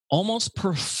almost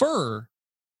prefer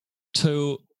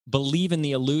to believe in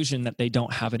the illusion that they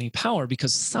don't have any power,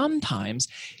 because sometimes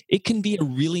it can be a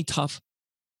really tough,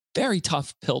 very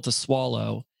tough pill to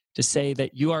swallow, to say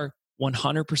that you are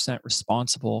 100%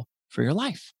 responsible for your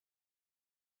life.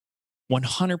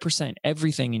 100%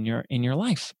 everything in your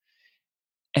life.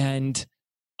 And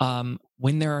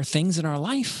when there are things in our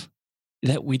life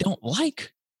that we don't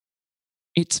like,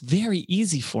 it's very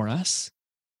easy for us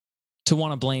to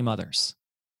want to blame others,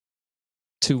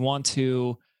 to want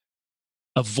to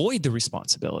avoid the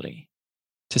responsibility,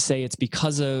 to say it's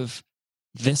because of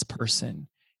this person,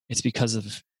 it's because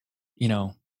of,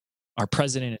 our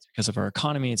president, it's because of our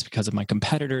economy, it's because of my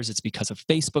competitors, it's because of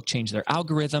Facebook changed their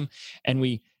algorithm, and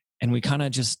we kind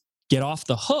of just get off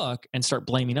the hook and start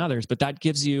blaming others. But that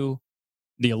gives you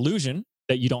the illusion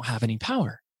that you don't have any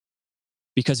power,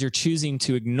 because you're choosing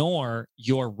to ignore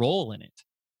your role in it.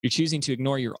 You're choosing to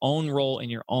ignore your own role in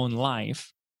your own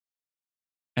life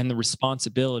and the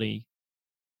responsibility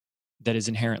that is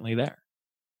inherently there.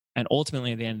 And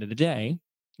ultimately, at the end of the day,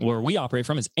 where we operate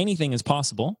from is anything is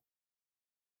possible,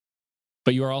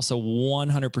 but you are also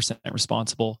 100%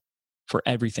 responsible for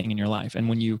everything in your life. And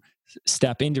when you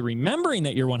step into remembering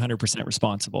that you're 100%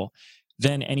 responsible,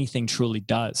 then anything truly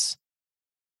does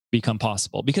become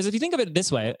possible. Because if you think of it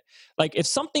this way, like if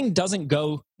something doesn't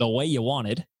go the way you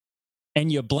wanted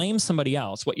and you blame somebody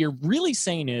else, what you're really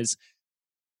saying is,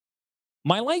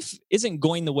 my life isn't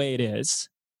going the way it is,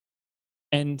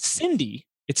 and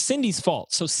it's Cindy's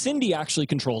fault. So Cindy actually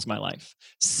controls my life.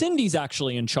 Cindy's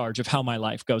actually in charge of how my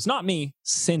life goes, not me,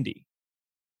 Cindy.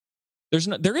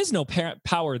 There is no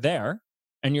power there,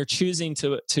 and you're choosing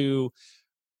to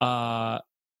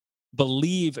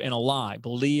believe in a lie,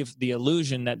 believe the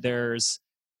illusion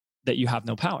that you have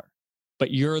no power.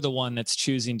 But you're the one that's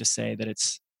choosing to say that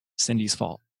it's Cindy's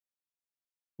fault,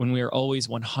 when we are always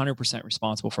 100%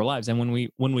 responsible for our lives. And when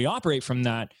we operate from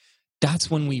that,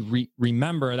 that's when we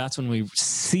remember, that's when we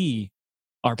see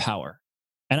our power.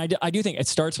 And I do think it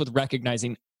starts with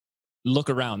recognizing, look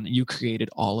around, you created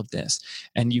all of this,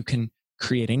 and you can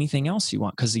create anything else you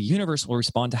want, because the universe will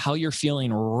respond to how you're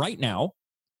feeling right now,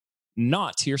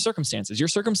 not to your circumstances. Your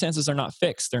circumstances are not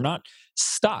fixed. They're not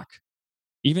stuck.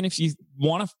 Even if you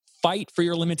want to fight for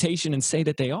your limitation and say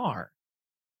that they are.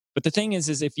 But the thing is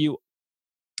if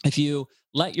you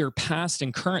let your past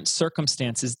and current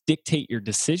circumstances dictate your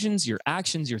decisions, your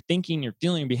actions, your thinking, your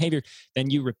feeling, your behavior, then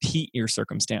you repeat your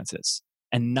circumstances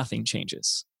and nothing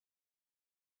changes.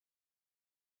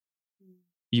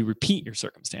 You repeat your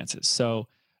circumstances. So,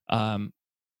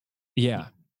 yeah.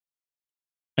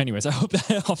 Anyways, I hope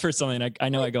that offers something. I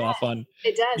know I go off on.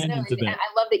 It does. No, and I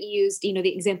love that you used,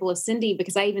 the example of Cindy,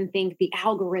 because I even think the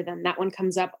algorithm, that one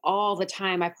comes up all the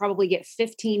time. I probably get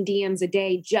 15 DMs a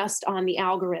day just on the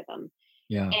algorithm.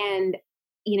 Yeah. And,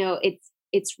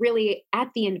 it's really, at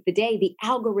the end of the day, the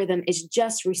algorithm is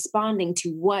just responding to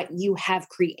what you have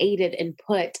created and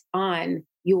put on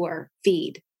your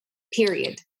feed,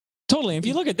 period. Totally. If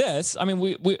you look at this, I mean,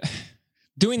 we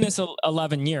doing this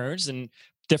 11 years and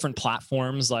different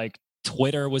platforms like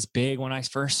Twitter was big when I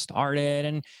first started.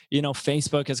 And,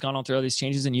 Facebook has gone on through all these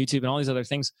changes in YouTube and all these other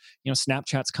things,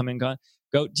 Snapchat's come and go.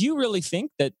 Do you really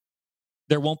think that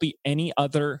there won't be any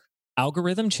other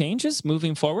algorithm changes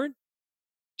moving forward?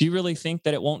 Do you really think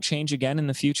that it won't change again in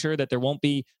the future, that there won't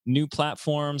be new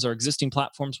platforms or existing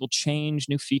platforms will change,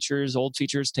 new features, old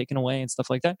features taken away and stuff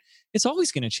like that? It's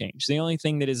always going to change. The only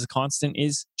thing that is a constant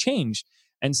is change.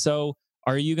 And so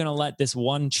are you going to let this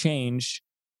one change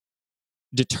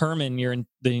determine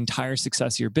the entire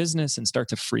success of your business and start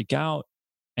to freak out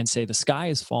and say the sky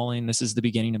is falling, this is the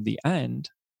beginning of the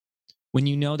end, when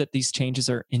you know that these changes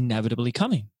are inevitably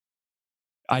coming?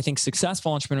 I think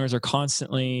successful entrepreneurs are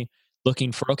constantly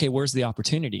looking for, okay, where's the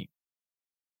opportunity?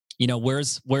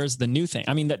 Where's the new thing?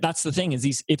 I mean, that's the thing is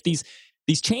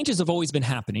these changes have always been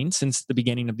happening since the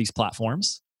beginning of these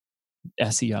platforms,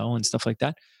 SEO and stuff like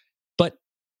that. But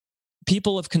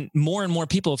more and more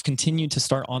people have continued to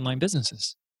start online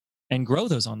businesses and grow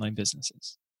those online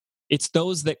businesses. It's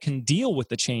those that can deal with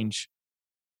the change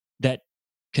that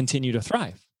continue to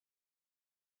thrive.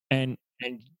 And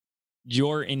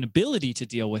your inability to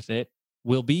deal with it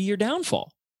will be your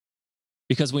downfall,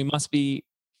 because we must be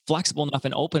flexible enough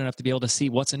and open enough to be able to see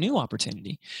what's a new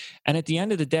opportunity. And at the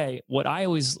end of the day, what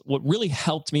really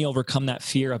helped me overcome that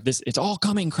fear of this, it's all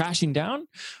coming crashing down,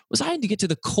 was I had to get to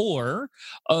the core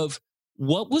of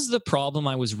what was the problem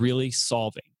I was really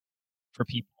solving for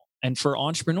people. And for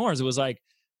entrepreneurs, it was like,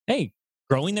 hey,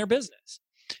 growing their business.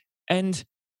 And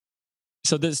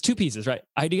so there's two pieces, right?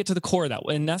 I had to get to the core of that.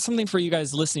 And that's something for you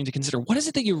guys listening to consider. What is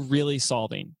it that you're really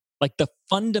solving? Like the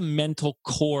fundamental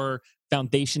core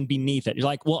foundation beneath it. You're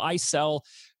like, well, I sell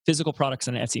physical products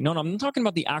on Etsy. No, I'm not talking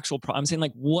about the actual I'm saying,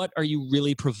 like, what are you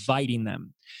really providing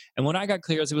them? And when I got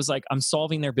clear, it was like, I'm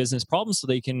solving their business problems so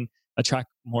they can attract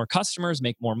more customers,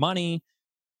 make more money,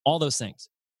 all those things.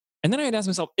 And then I had asked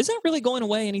myself, is that really going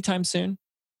away anytime soon?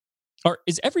 Or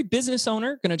is every business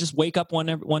owner going to just wake up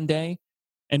one day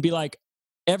and be like,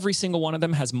 every single one of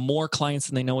them has more clients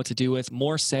than they know what to do with,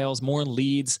 more sales, more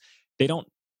leads. They don't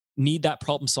need that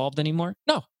problem solved anymore?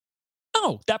 No,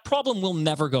 that problem will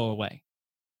never go away.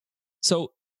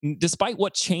 So despite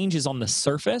what changes on the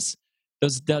surface,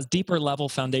 those deeper level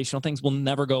foundational things will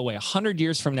never go away. 100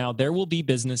 years from now, there will be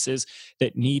businesses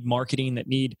that need marketing, that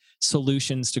need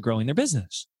solutions to growing their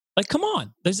business. Like, come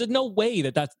on. There's no way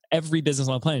that's every business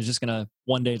on the planet is just going to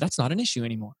one day, that's not an issue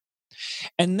anymore.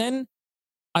 And then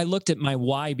I looked at my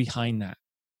why behind that.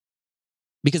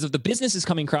 Because if the business is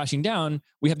coming crashing down,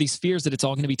 we have these fears that it's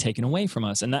all going to be taken away from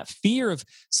us. And that fear of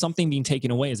something being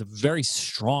taken away is a very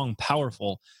strong,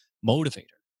 powerful motivator.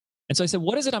 And so I said,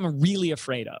 what is it I'm really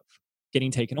afraid of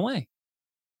getting taken away?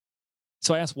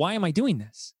 So I asked, why am I doing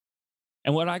this?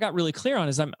 And what I got really clear on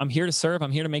is I'm here to serve.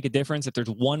 I'm here to make a difference. If there's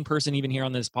one person even here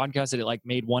on this podcast that it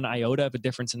made one iota of a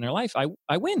difference in their life,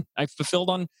 I win. I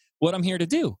fulfilled on what I'm here to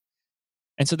do.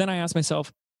 And so then I asked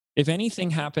myself, if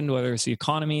anything happened, whether it's the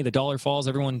economy, the dollar falls,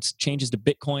 everyone changes to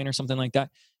Bitcoin or something like that,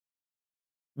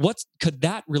 could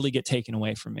that really get taken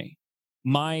away from me?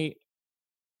 My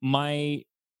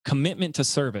commitment to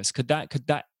service, could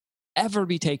that ever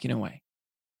be taken away?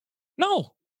 No,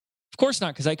 of course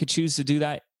not, because I could choose to do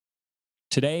that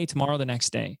today, tomorrow, the next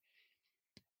day.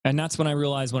 And that's when I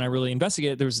realized, when I really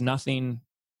investigated, there's nothing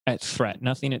at threat,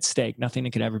 nothing at stake, nothing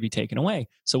that could ever be taken away.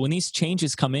 So when these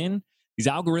changes come in, these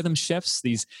algorithm shifts,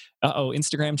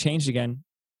 Instagram changed again,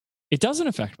 it doesn't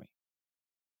affect me.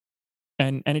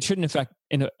 And it shouldn't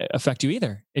affect you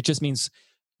either. It just means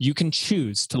you can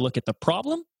choose to look at the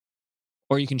problem,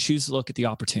 or you can choose to look at the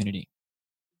opportunity.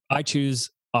 I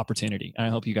choose opportunity, and I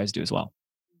hope you guys do as well.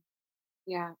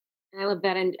 Yeah, I love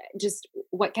that. And just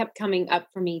what kept coming up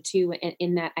for me too,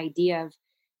 in that idea of,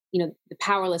 the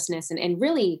powerlessness and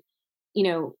really,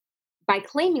 by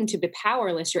claiming to be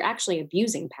powerless, you're actually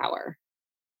abusing power.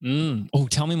 Oh,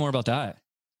 tell me more about that.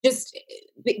 Just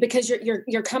because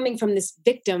you're coming from this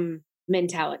victim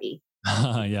mentality.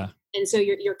 Yeah. And so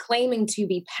you're claiming to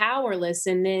be powerless,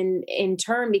 and then in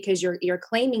turn, because you're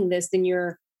claiming this, then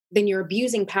you're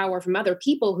abusing power from other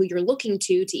people who you're looking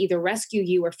to either rescue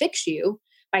you or fix you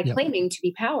by claiming to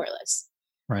be powerless.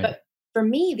 Right. But for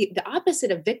me, the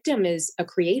opposite of victim is a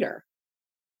creator.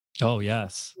 Oh,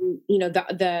 yes.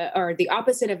 The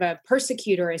opposite of a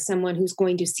persecutor is someone who's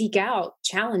going to seek out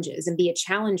challenges and be a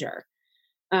challenger.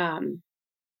 And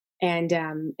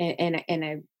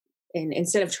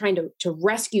instead of trying to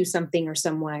rescue something or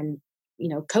someone,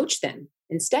 coach them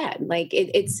instead. Like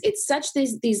it's such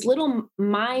these little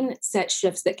mindset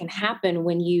shifts that can happen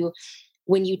when you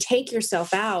take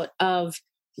yourself out of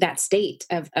that state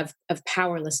of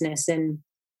powerlessness and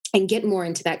get more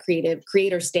into that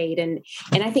creator state. And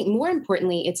I think more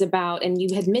importantly, it's about, and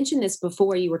you had mentioned this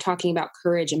before, you were talking about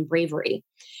courage and bravery.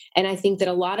 And I think that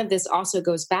a lot of this also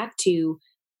goes back to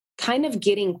kind of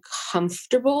getting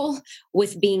comfortable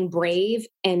with being brave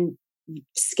and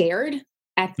scared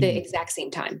at the exact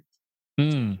same time.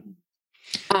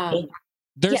 Well,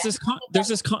 there's Yeah.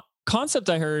 this concept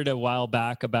I heard a while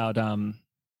back about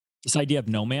this idea of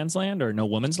no man's land or no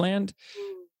woman's land,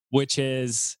 which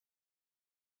is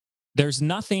there's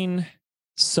nothing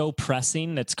so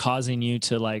pressing that's causing you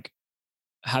to like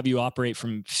have you operate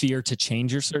from fear to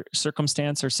change your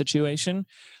circumstance or situation.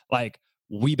 Like,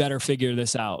 we better figure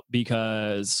this out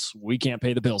because we can't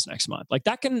pay the bills next month. Like,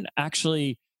 that can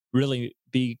actually really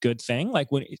be a good thing.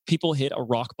 Like, when people hit a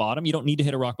rock bottom, you don't need to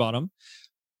hit a rock bottom.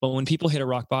 But when people hit a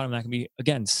rock bottom, that can be,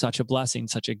 again, such a blessing,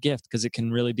 such a gift, because it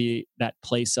can really be that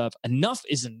place of enough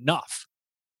is enough,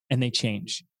 and they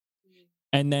change.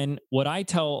 And then what I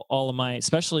tell all of my,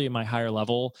 especially my higher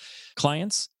level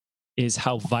clients, is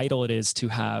how vital it is to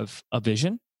have a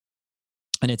vision.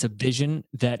 And it's a vision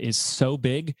that is so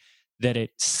big that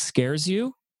it scares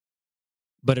you,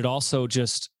 but it also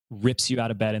just rips you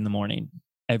out of bed in the morning,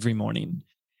 every morning.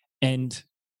 And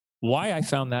why I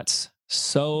found that's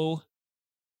so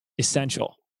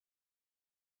essential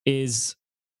is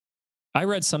I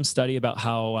read some study about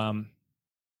how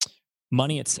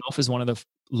money itself is one of the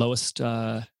lowest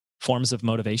forms of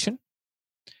motivation.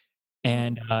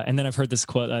 And then I've heard this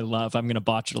quote I love. I'm going to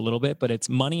botch it a little bit, but it's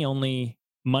money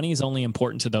is only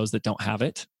important to those that don't have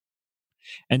it.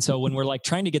 And so when we're like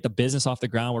trying to get the business off the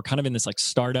ground, we're kind of in this like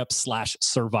startup /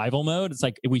 survival mode. It's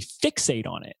like we fixate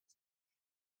on it.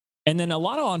 And then a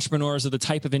lot of entrepreneurs are the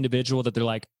type of individual that they're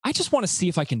like, I just want to see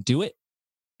if I can do it.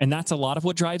 And that's a lot of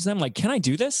what drives them. Like, can I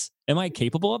do this? Am I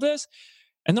capable of this?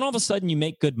 And then all of a sudden you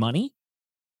make good money.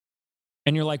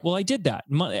 And you're like, well, I did that.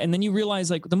 And then you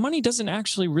realize like the money doesn't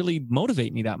actually really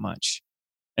motivate me that much.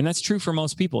 And that's true for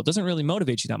most people. It doesn't really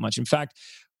motivate you that much. In fact,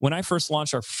 when I first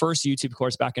launched our first YouTube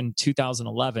course back in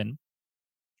 2011,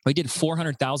 we did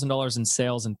 $400,000 in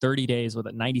sales in 30 days with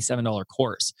a $97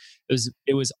 course.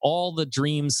 It was all the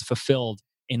dreams fulfilled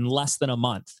in less than a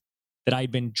month that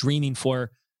I'd been dreaming for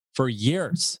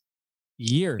years.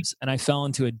 And I fell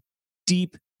into a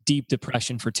deep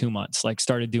depression for 2 months, like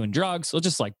started doing drugs. So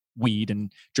just like weed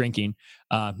and drinking,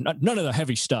 none of the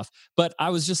heavy stuff. But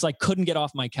I was just like, couldn't get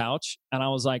off my couch. And I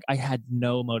was like, I had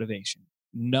no motivation,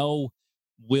 no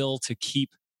will to keep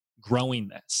growing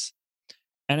this.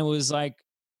 And it was like,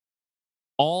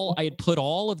 I had put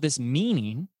all of this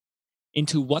meaning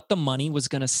into what the money was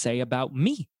going to say about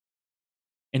me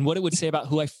and what it would say about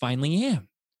who I finally am.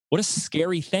 What a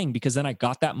scary thing, because then I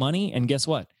got that money and guess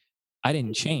what? I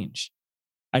didn't change.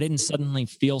 I didn't suddenly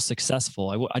feel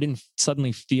successful. I didn't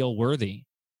suddenly feel worthy.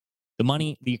 The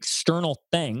money, the external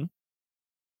thing,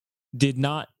 did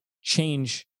not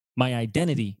change my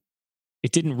identity.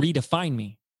 It didn't redefine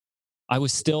me. I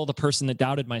was still the person that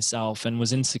doubted myself and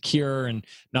was insecure and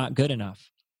not good enough.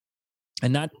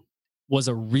 And that was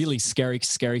a really scary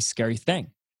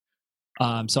thing.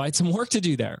 So I had some work to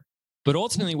do there. But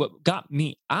ultimately, what got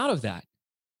me out of that,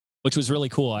 which was really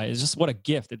cool, it's just what a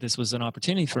gift that this was an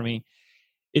opportunity for me,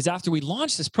 is after we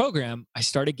launched this program, I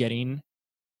started getting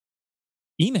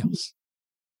emails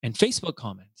and Facebook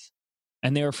comments.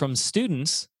 And they were from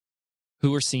students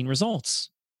who were seeing results.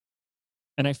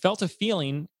 And I felt a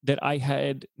feeling that I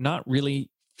had not really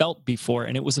felt before.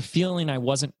 And it was a feeling I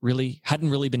hadn't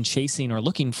really been chasing or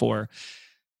looking for,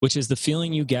 which is the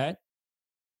feeling you get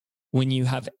when you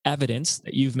have evidence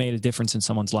that you've made a difference in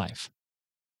someone's life.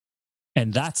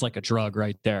 And that's like a drug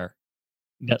right there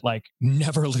that like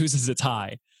never loses its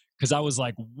high. Because I was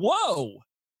like, whoa,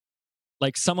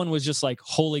 like someone was just like,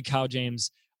 holy cow,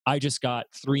 James, I just got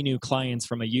 3 new clients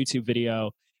from a YouTube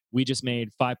video. We just made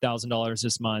 $5,000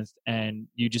 this month and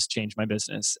you just changed my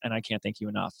business. And I can't thank you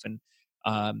enough. And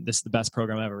this is the best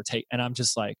program I've ever taken. And I'm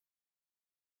just like,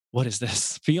 what is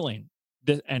this feeling?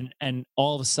 And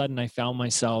all of a sudden I found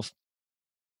myself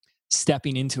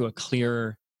stepping into a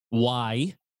clearer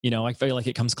why. You know, I feel like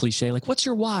it comes cliche, like, what's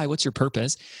your why? What's your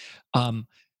purpose?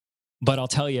 But I'll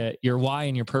tell you, your why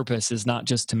and your purpose is not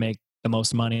just to make the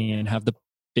most money and have the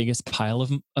biggest pile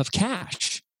of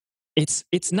cash.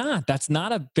 It's not. That's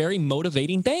not a very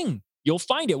motivating thing. You'll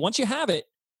find it. Once you have it,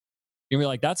 you'll be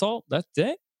like, that's all. That's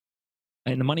it.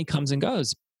 And the money comes and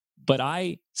goes. But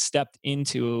I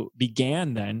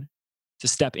began then to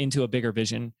step into a bigger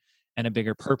vision and a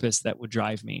bigger purpose that would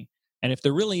drive me. And if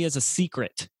there really is a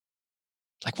secret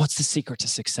Like, what's the secret to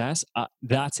success?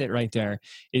 That's it right there,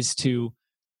 is to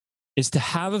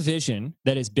have a vision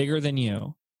that is bigger than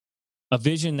you, a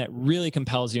vision that really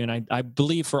compels you. And I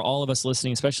believe for all of us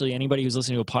listening, especially anybody who's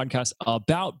listening to a podcast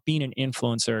about being an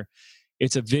influencer,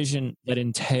 it's a vision that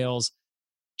entails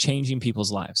changing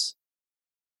people's lives,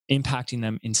 impacting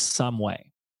them in some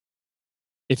way.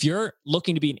 If you're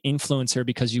looking to be an influencer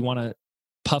because you want to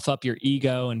puff up your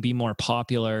ego and be more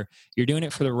popular, you're doing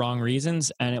it for the wrong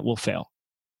reasons and it will fail.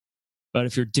 But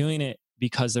if you're doing it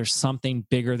because there's something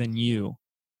bigger than you,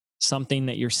 something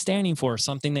that you're standing for,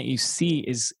 something that you see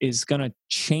is going to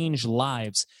change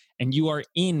lives, and you are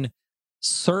in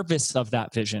service of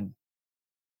that vision,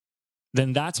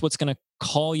 then that's what's going to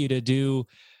call you to do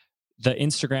the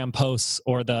Instagram posts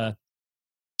or that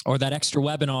extra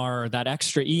webinar or that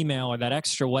extra email or that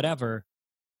extra whatever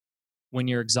when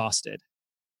you're exhausted,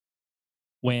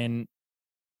 when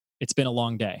it's been a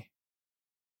long day,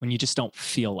 when you just don't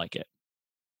feel like it.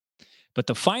 But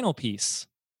the final piece,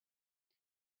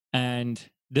 and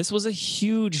this was a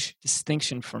huge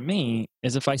distinction for me,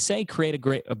 is if I say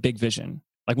create a big vision,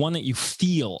 like one that you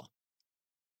feel,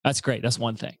 that's great. That's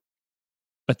one thing.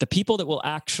 But the people that will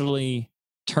actually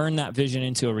turn that vision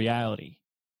into a reality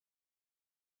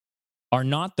are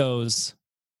not those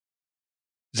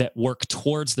that work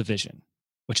towards the vision,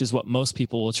 which is what most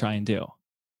people will try and do,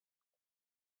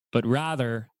 but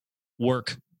rather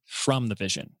work from the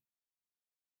vision.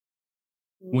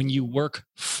 When you work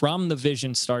from the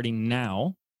vision starting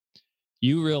now,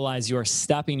 you realize you are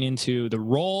stepping into the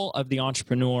role of the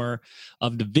entrepreneur,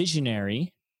 of the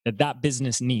visionary that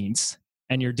business needs.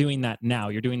 And you're doing that now.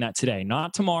 You're doing that today,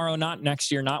 not tomorrow, not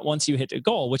next year, not once you hit a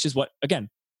goal, which is what, again,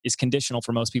 is conditional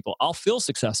for most people. I'll feel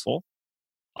successful.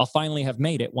 I'll finally have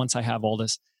made it once I have all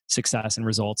this success and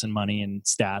results and money and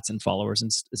stats and followers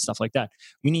and stuff like that.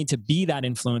 We need to be that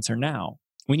influencer now.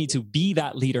 We need to be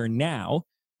that leader now.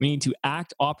 We need to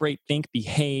act, operate, think,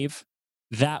 behave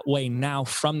that way now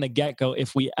from the get-go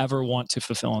if we ever want to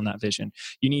fulfill on that vision.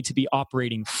 You need to be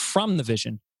operating from the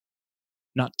vision,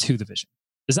 not to the vision.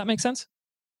 Does that make sense?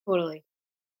 Totally.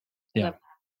 Yeah.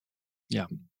 Yeah.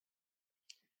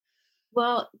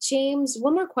 Well, James,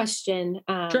 one more question.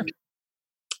 Sure.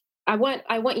 I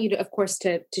want you to, of course,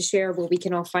 to share where we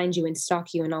can all find you and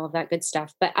stalk you and all of that good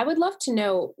stuff. But I would love to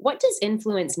know, what does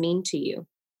influence mean to you?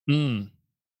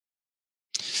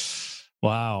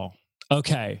 Wow.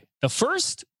 Okay. The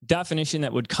first definition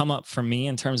that would come up for me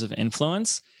in terms of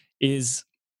influence is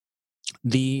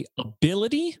the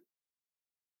ability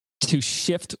to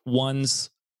shift one's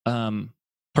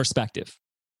perspective.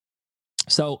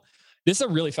 So this is a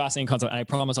really fascinating concept. And I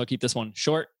promise I'll keep this one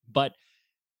short, but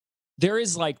there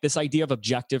is like this idea of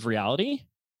objective reality,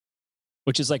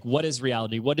 which is like, what is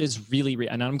reality? What is really real?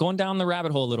 And I'm going down the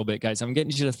rabbit hole a little bit, guys. I'm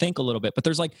getting you to think a little bit, but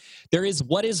there is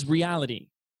what is reality?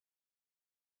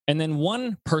 And then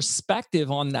one perspective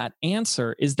on that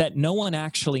answer is that no one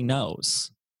actually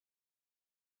knows,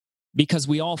 because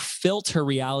we all filter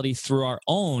reality through our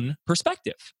own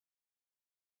perspective.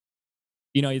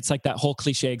 You know, it's like that whole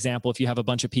cliche example. If you have a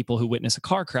bunch of people who witness a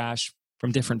car crash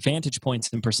from different vantage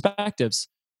points and perspectives,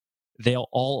 they'll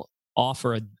all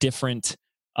offer a different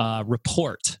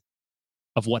report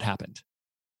of what happened,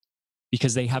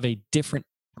 because they have a different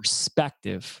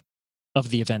perspective of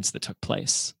the events that took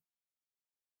place.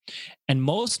 And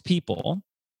most people,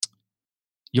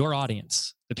 your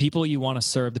audience, the people you want to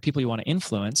serve, the people you want to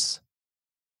influence,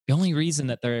 the only reason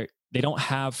that they don't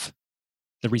have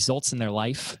the results in their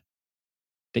life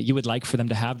that you would like for them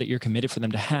to have, that you're committed for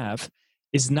them to have,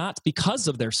 is not because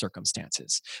of their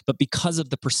circumstances, but because of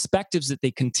the perspectives that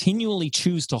they continually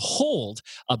choose to hold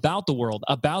about the world,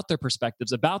 about their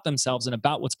perspectives, about themselves, and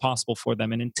about what's possible for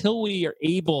them. And until we are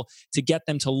able to get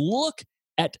them to look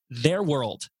at their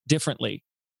world differently,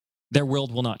 their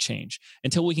world will not change.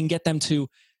 Until we can get them to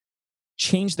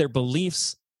change their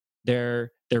beliefs,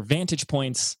 their vantage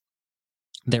points,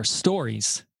 their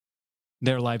stories,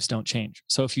 their lives don't change.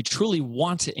 So if you truly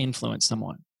want to influence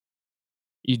someone,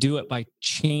 you do it by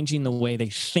changing the way they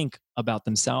think about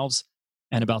themselves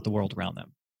and about the world around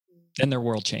them. Then their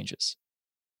world changes.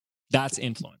 That's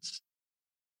influence.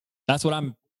 That's what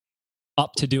I'm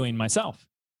up to doing myself.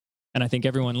 And I think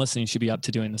everyone listening should be up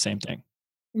to doing the same thing.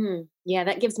 Yeah,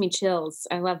 that gives me chills.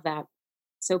 I love that.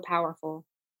 So powerful.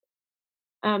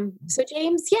 So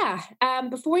James,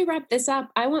 before we wrap this up,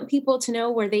 I want people to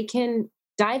know where they can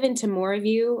dive into more of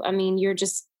you. I mean, you're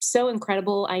just so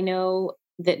incredible. I know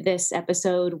that this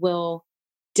episode will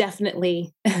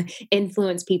definitely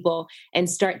influence people and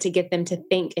start to get them to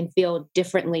think and feel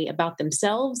differently about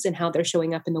themselves and how they're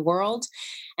showing up in the world.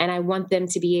 And I want them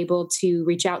to be able to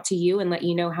reach out to you and let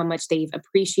you know how much they've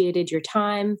appreciated your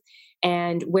time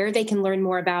and where they can learn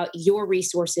more about your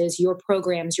resources, your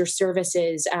programs, your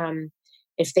services,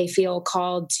 if they feel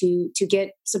called to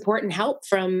get support and help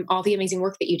from all the amazing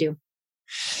work that you do.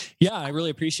 Yeah, I really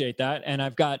appreciate that. And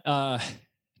I've got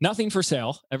nothing for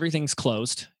sale. Everything's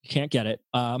closed. You can't get it.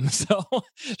 So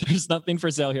there's nothing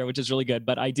for sale here, which is really good.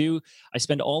 But I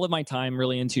spend all of my time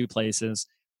really in two places.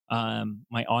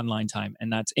 My online time,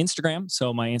 and that's Instagram.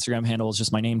 So my Instagram handle is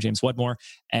just my name, James Wedmore,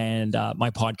 and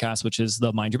my podcast, which is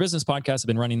the Mind Your Business podcast. I've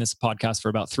been running this podcast for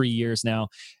about 3 years now,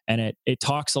 and it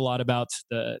talks a lot about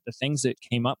the things that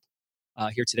came up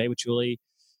here today, which really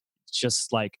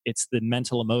just like it's the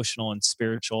mental, emotional, and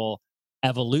spiritual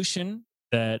evolution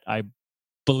that I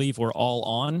believe we're all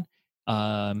on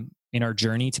in our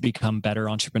journey to become better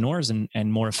entrepreneurs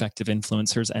and more effective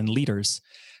influencers and leaders.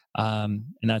 And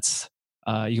that's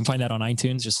you can find that on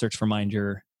iTunes. Just search for Mind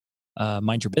Your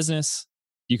Business.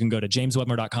 You can go to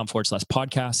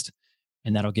jameswedmore.com/podcast,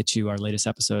 and that'll get you our latest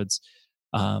episodes.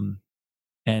 And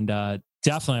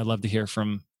definitely, I'd love to hear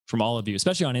from all of you,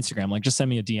 especially on Instagram. Like, just send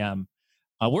me a DM.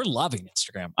 We're loving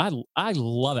Instagram. I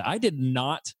love it. I did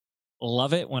not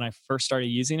love it when I first started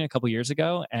using it a couple years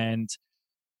ago, and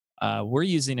we're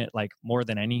using it like more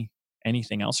than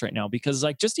anything else right now, because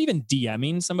like just even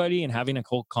DMing somebody and having a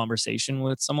cool conversation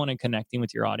with someone and connecting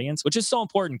with your audience, which is so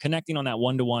important, connecting on that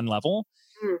one-to-one level.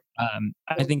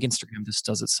 I think Instagram just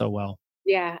does it so well.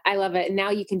 Yeah, I love it. And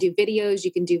now you can do videos,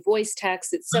 you can do voice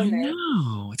text. It's so nice.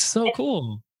 No, it's so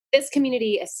cool. This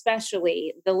community,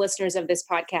 especially the listeners of this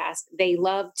podcast, they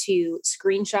love to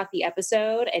screenshot the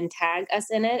episode and tag us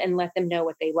in it and let them know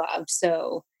what they love.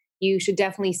 So you should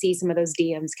definitely see some of those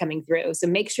DMs coming through. So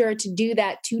make sure to do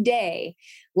that today.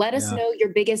 Let us know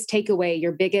your biggest takeaway,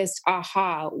 your biggest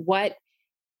aha. What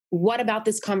about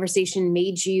this conversation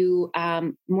made you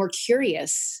more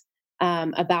curious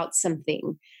about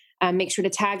something? Make sure to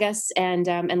tag us and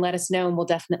let us know, and we'll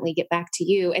definitely get back to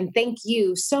you. And thank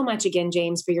you so much again,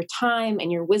 James, for your time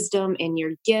and your wisdom and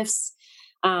your gifts.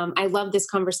 I love this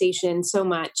conversation so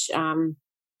much.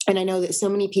 And I know that so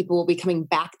many people will be coming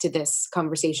back to this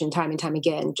conversation time and time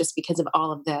again, just because of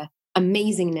all of the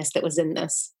amazingness that was in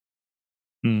this.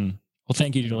 Well,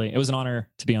 thank you, Julie. It was an honor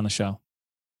to be on the show.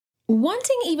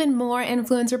 Wanting even more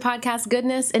influencer podcast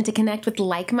goodness and to connect with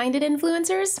like-minded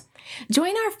influencers?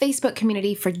 Join our Facebook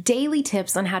community for daily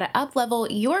tips on how to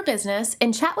up-level your business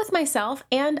and chat with myself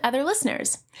and other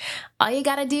listeners. All you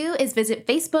gotta do is visit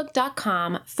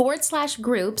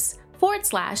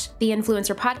facebook.com/groups/The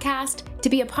Influencer Podcast to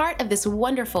be a part of this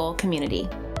wonderful community.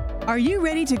 Are you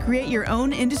ready to create your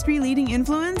own industry-leading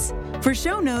influence? For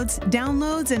show notes,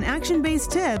 downloads, and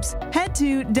action-based tips, head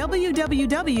to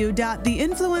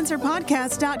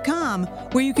www.theinfluencerpodcast.com,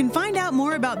 where you can find out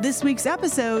more about this week's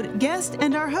episode, guest,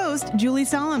 and our host, Julie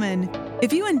Solomon.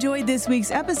 If you enjoyed this week's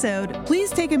episode,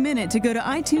 please take a minute to go to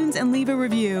iTunes and leave a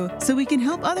review so we can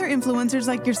help other influencers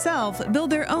like yourself build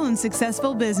their own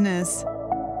successful business.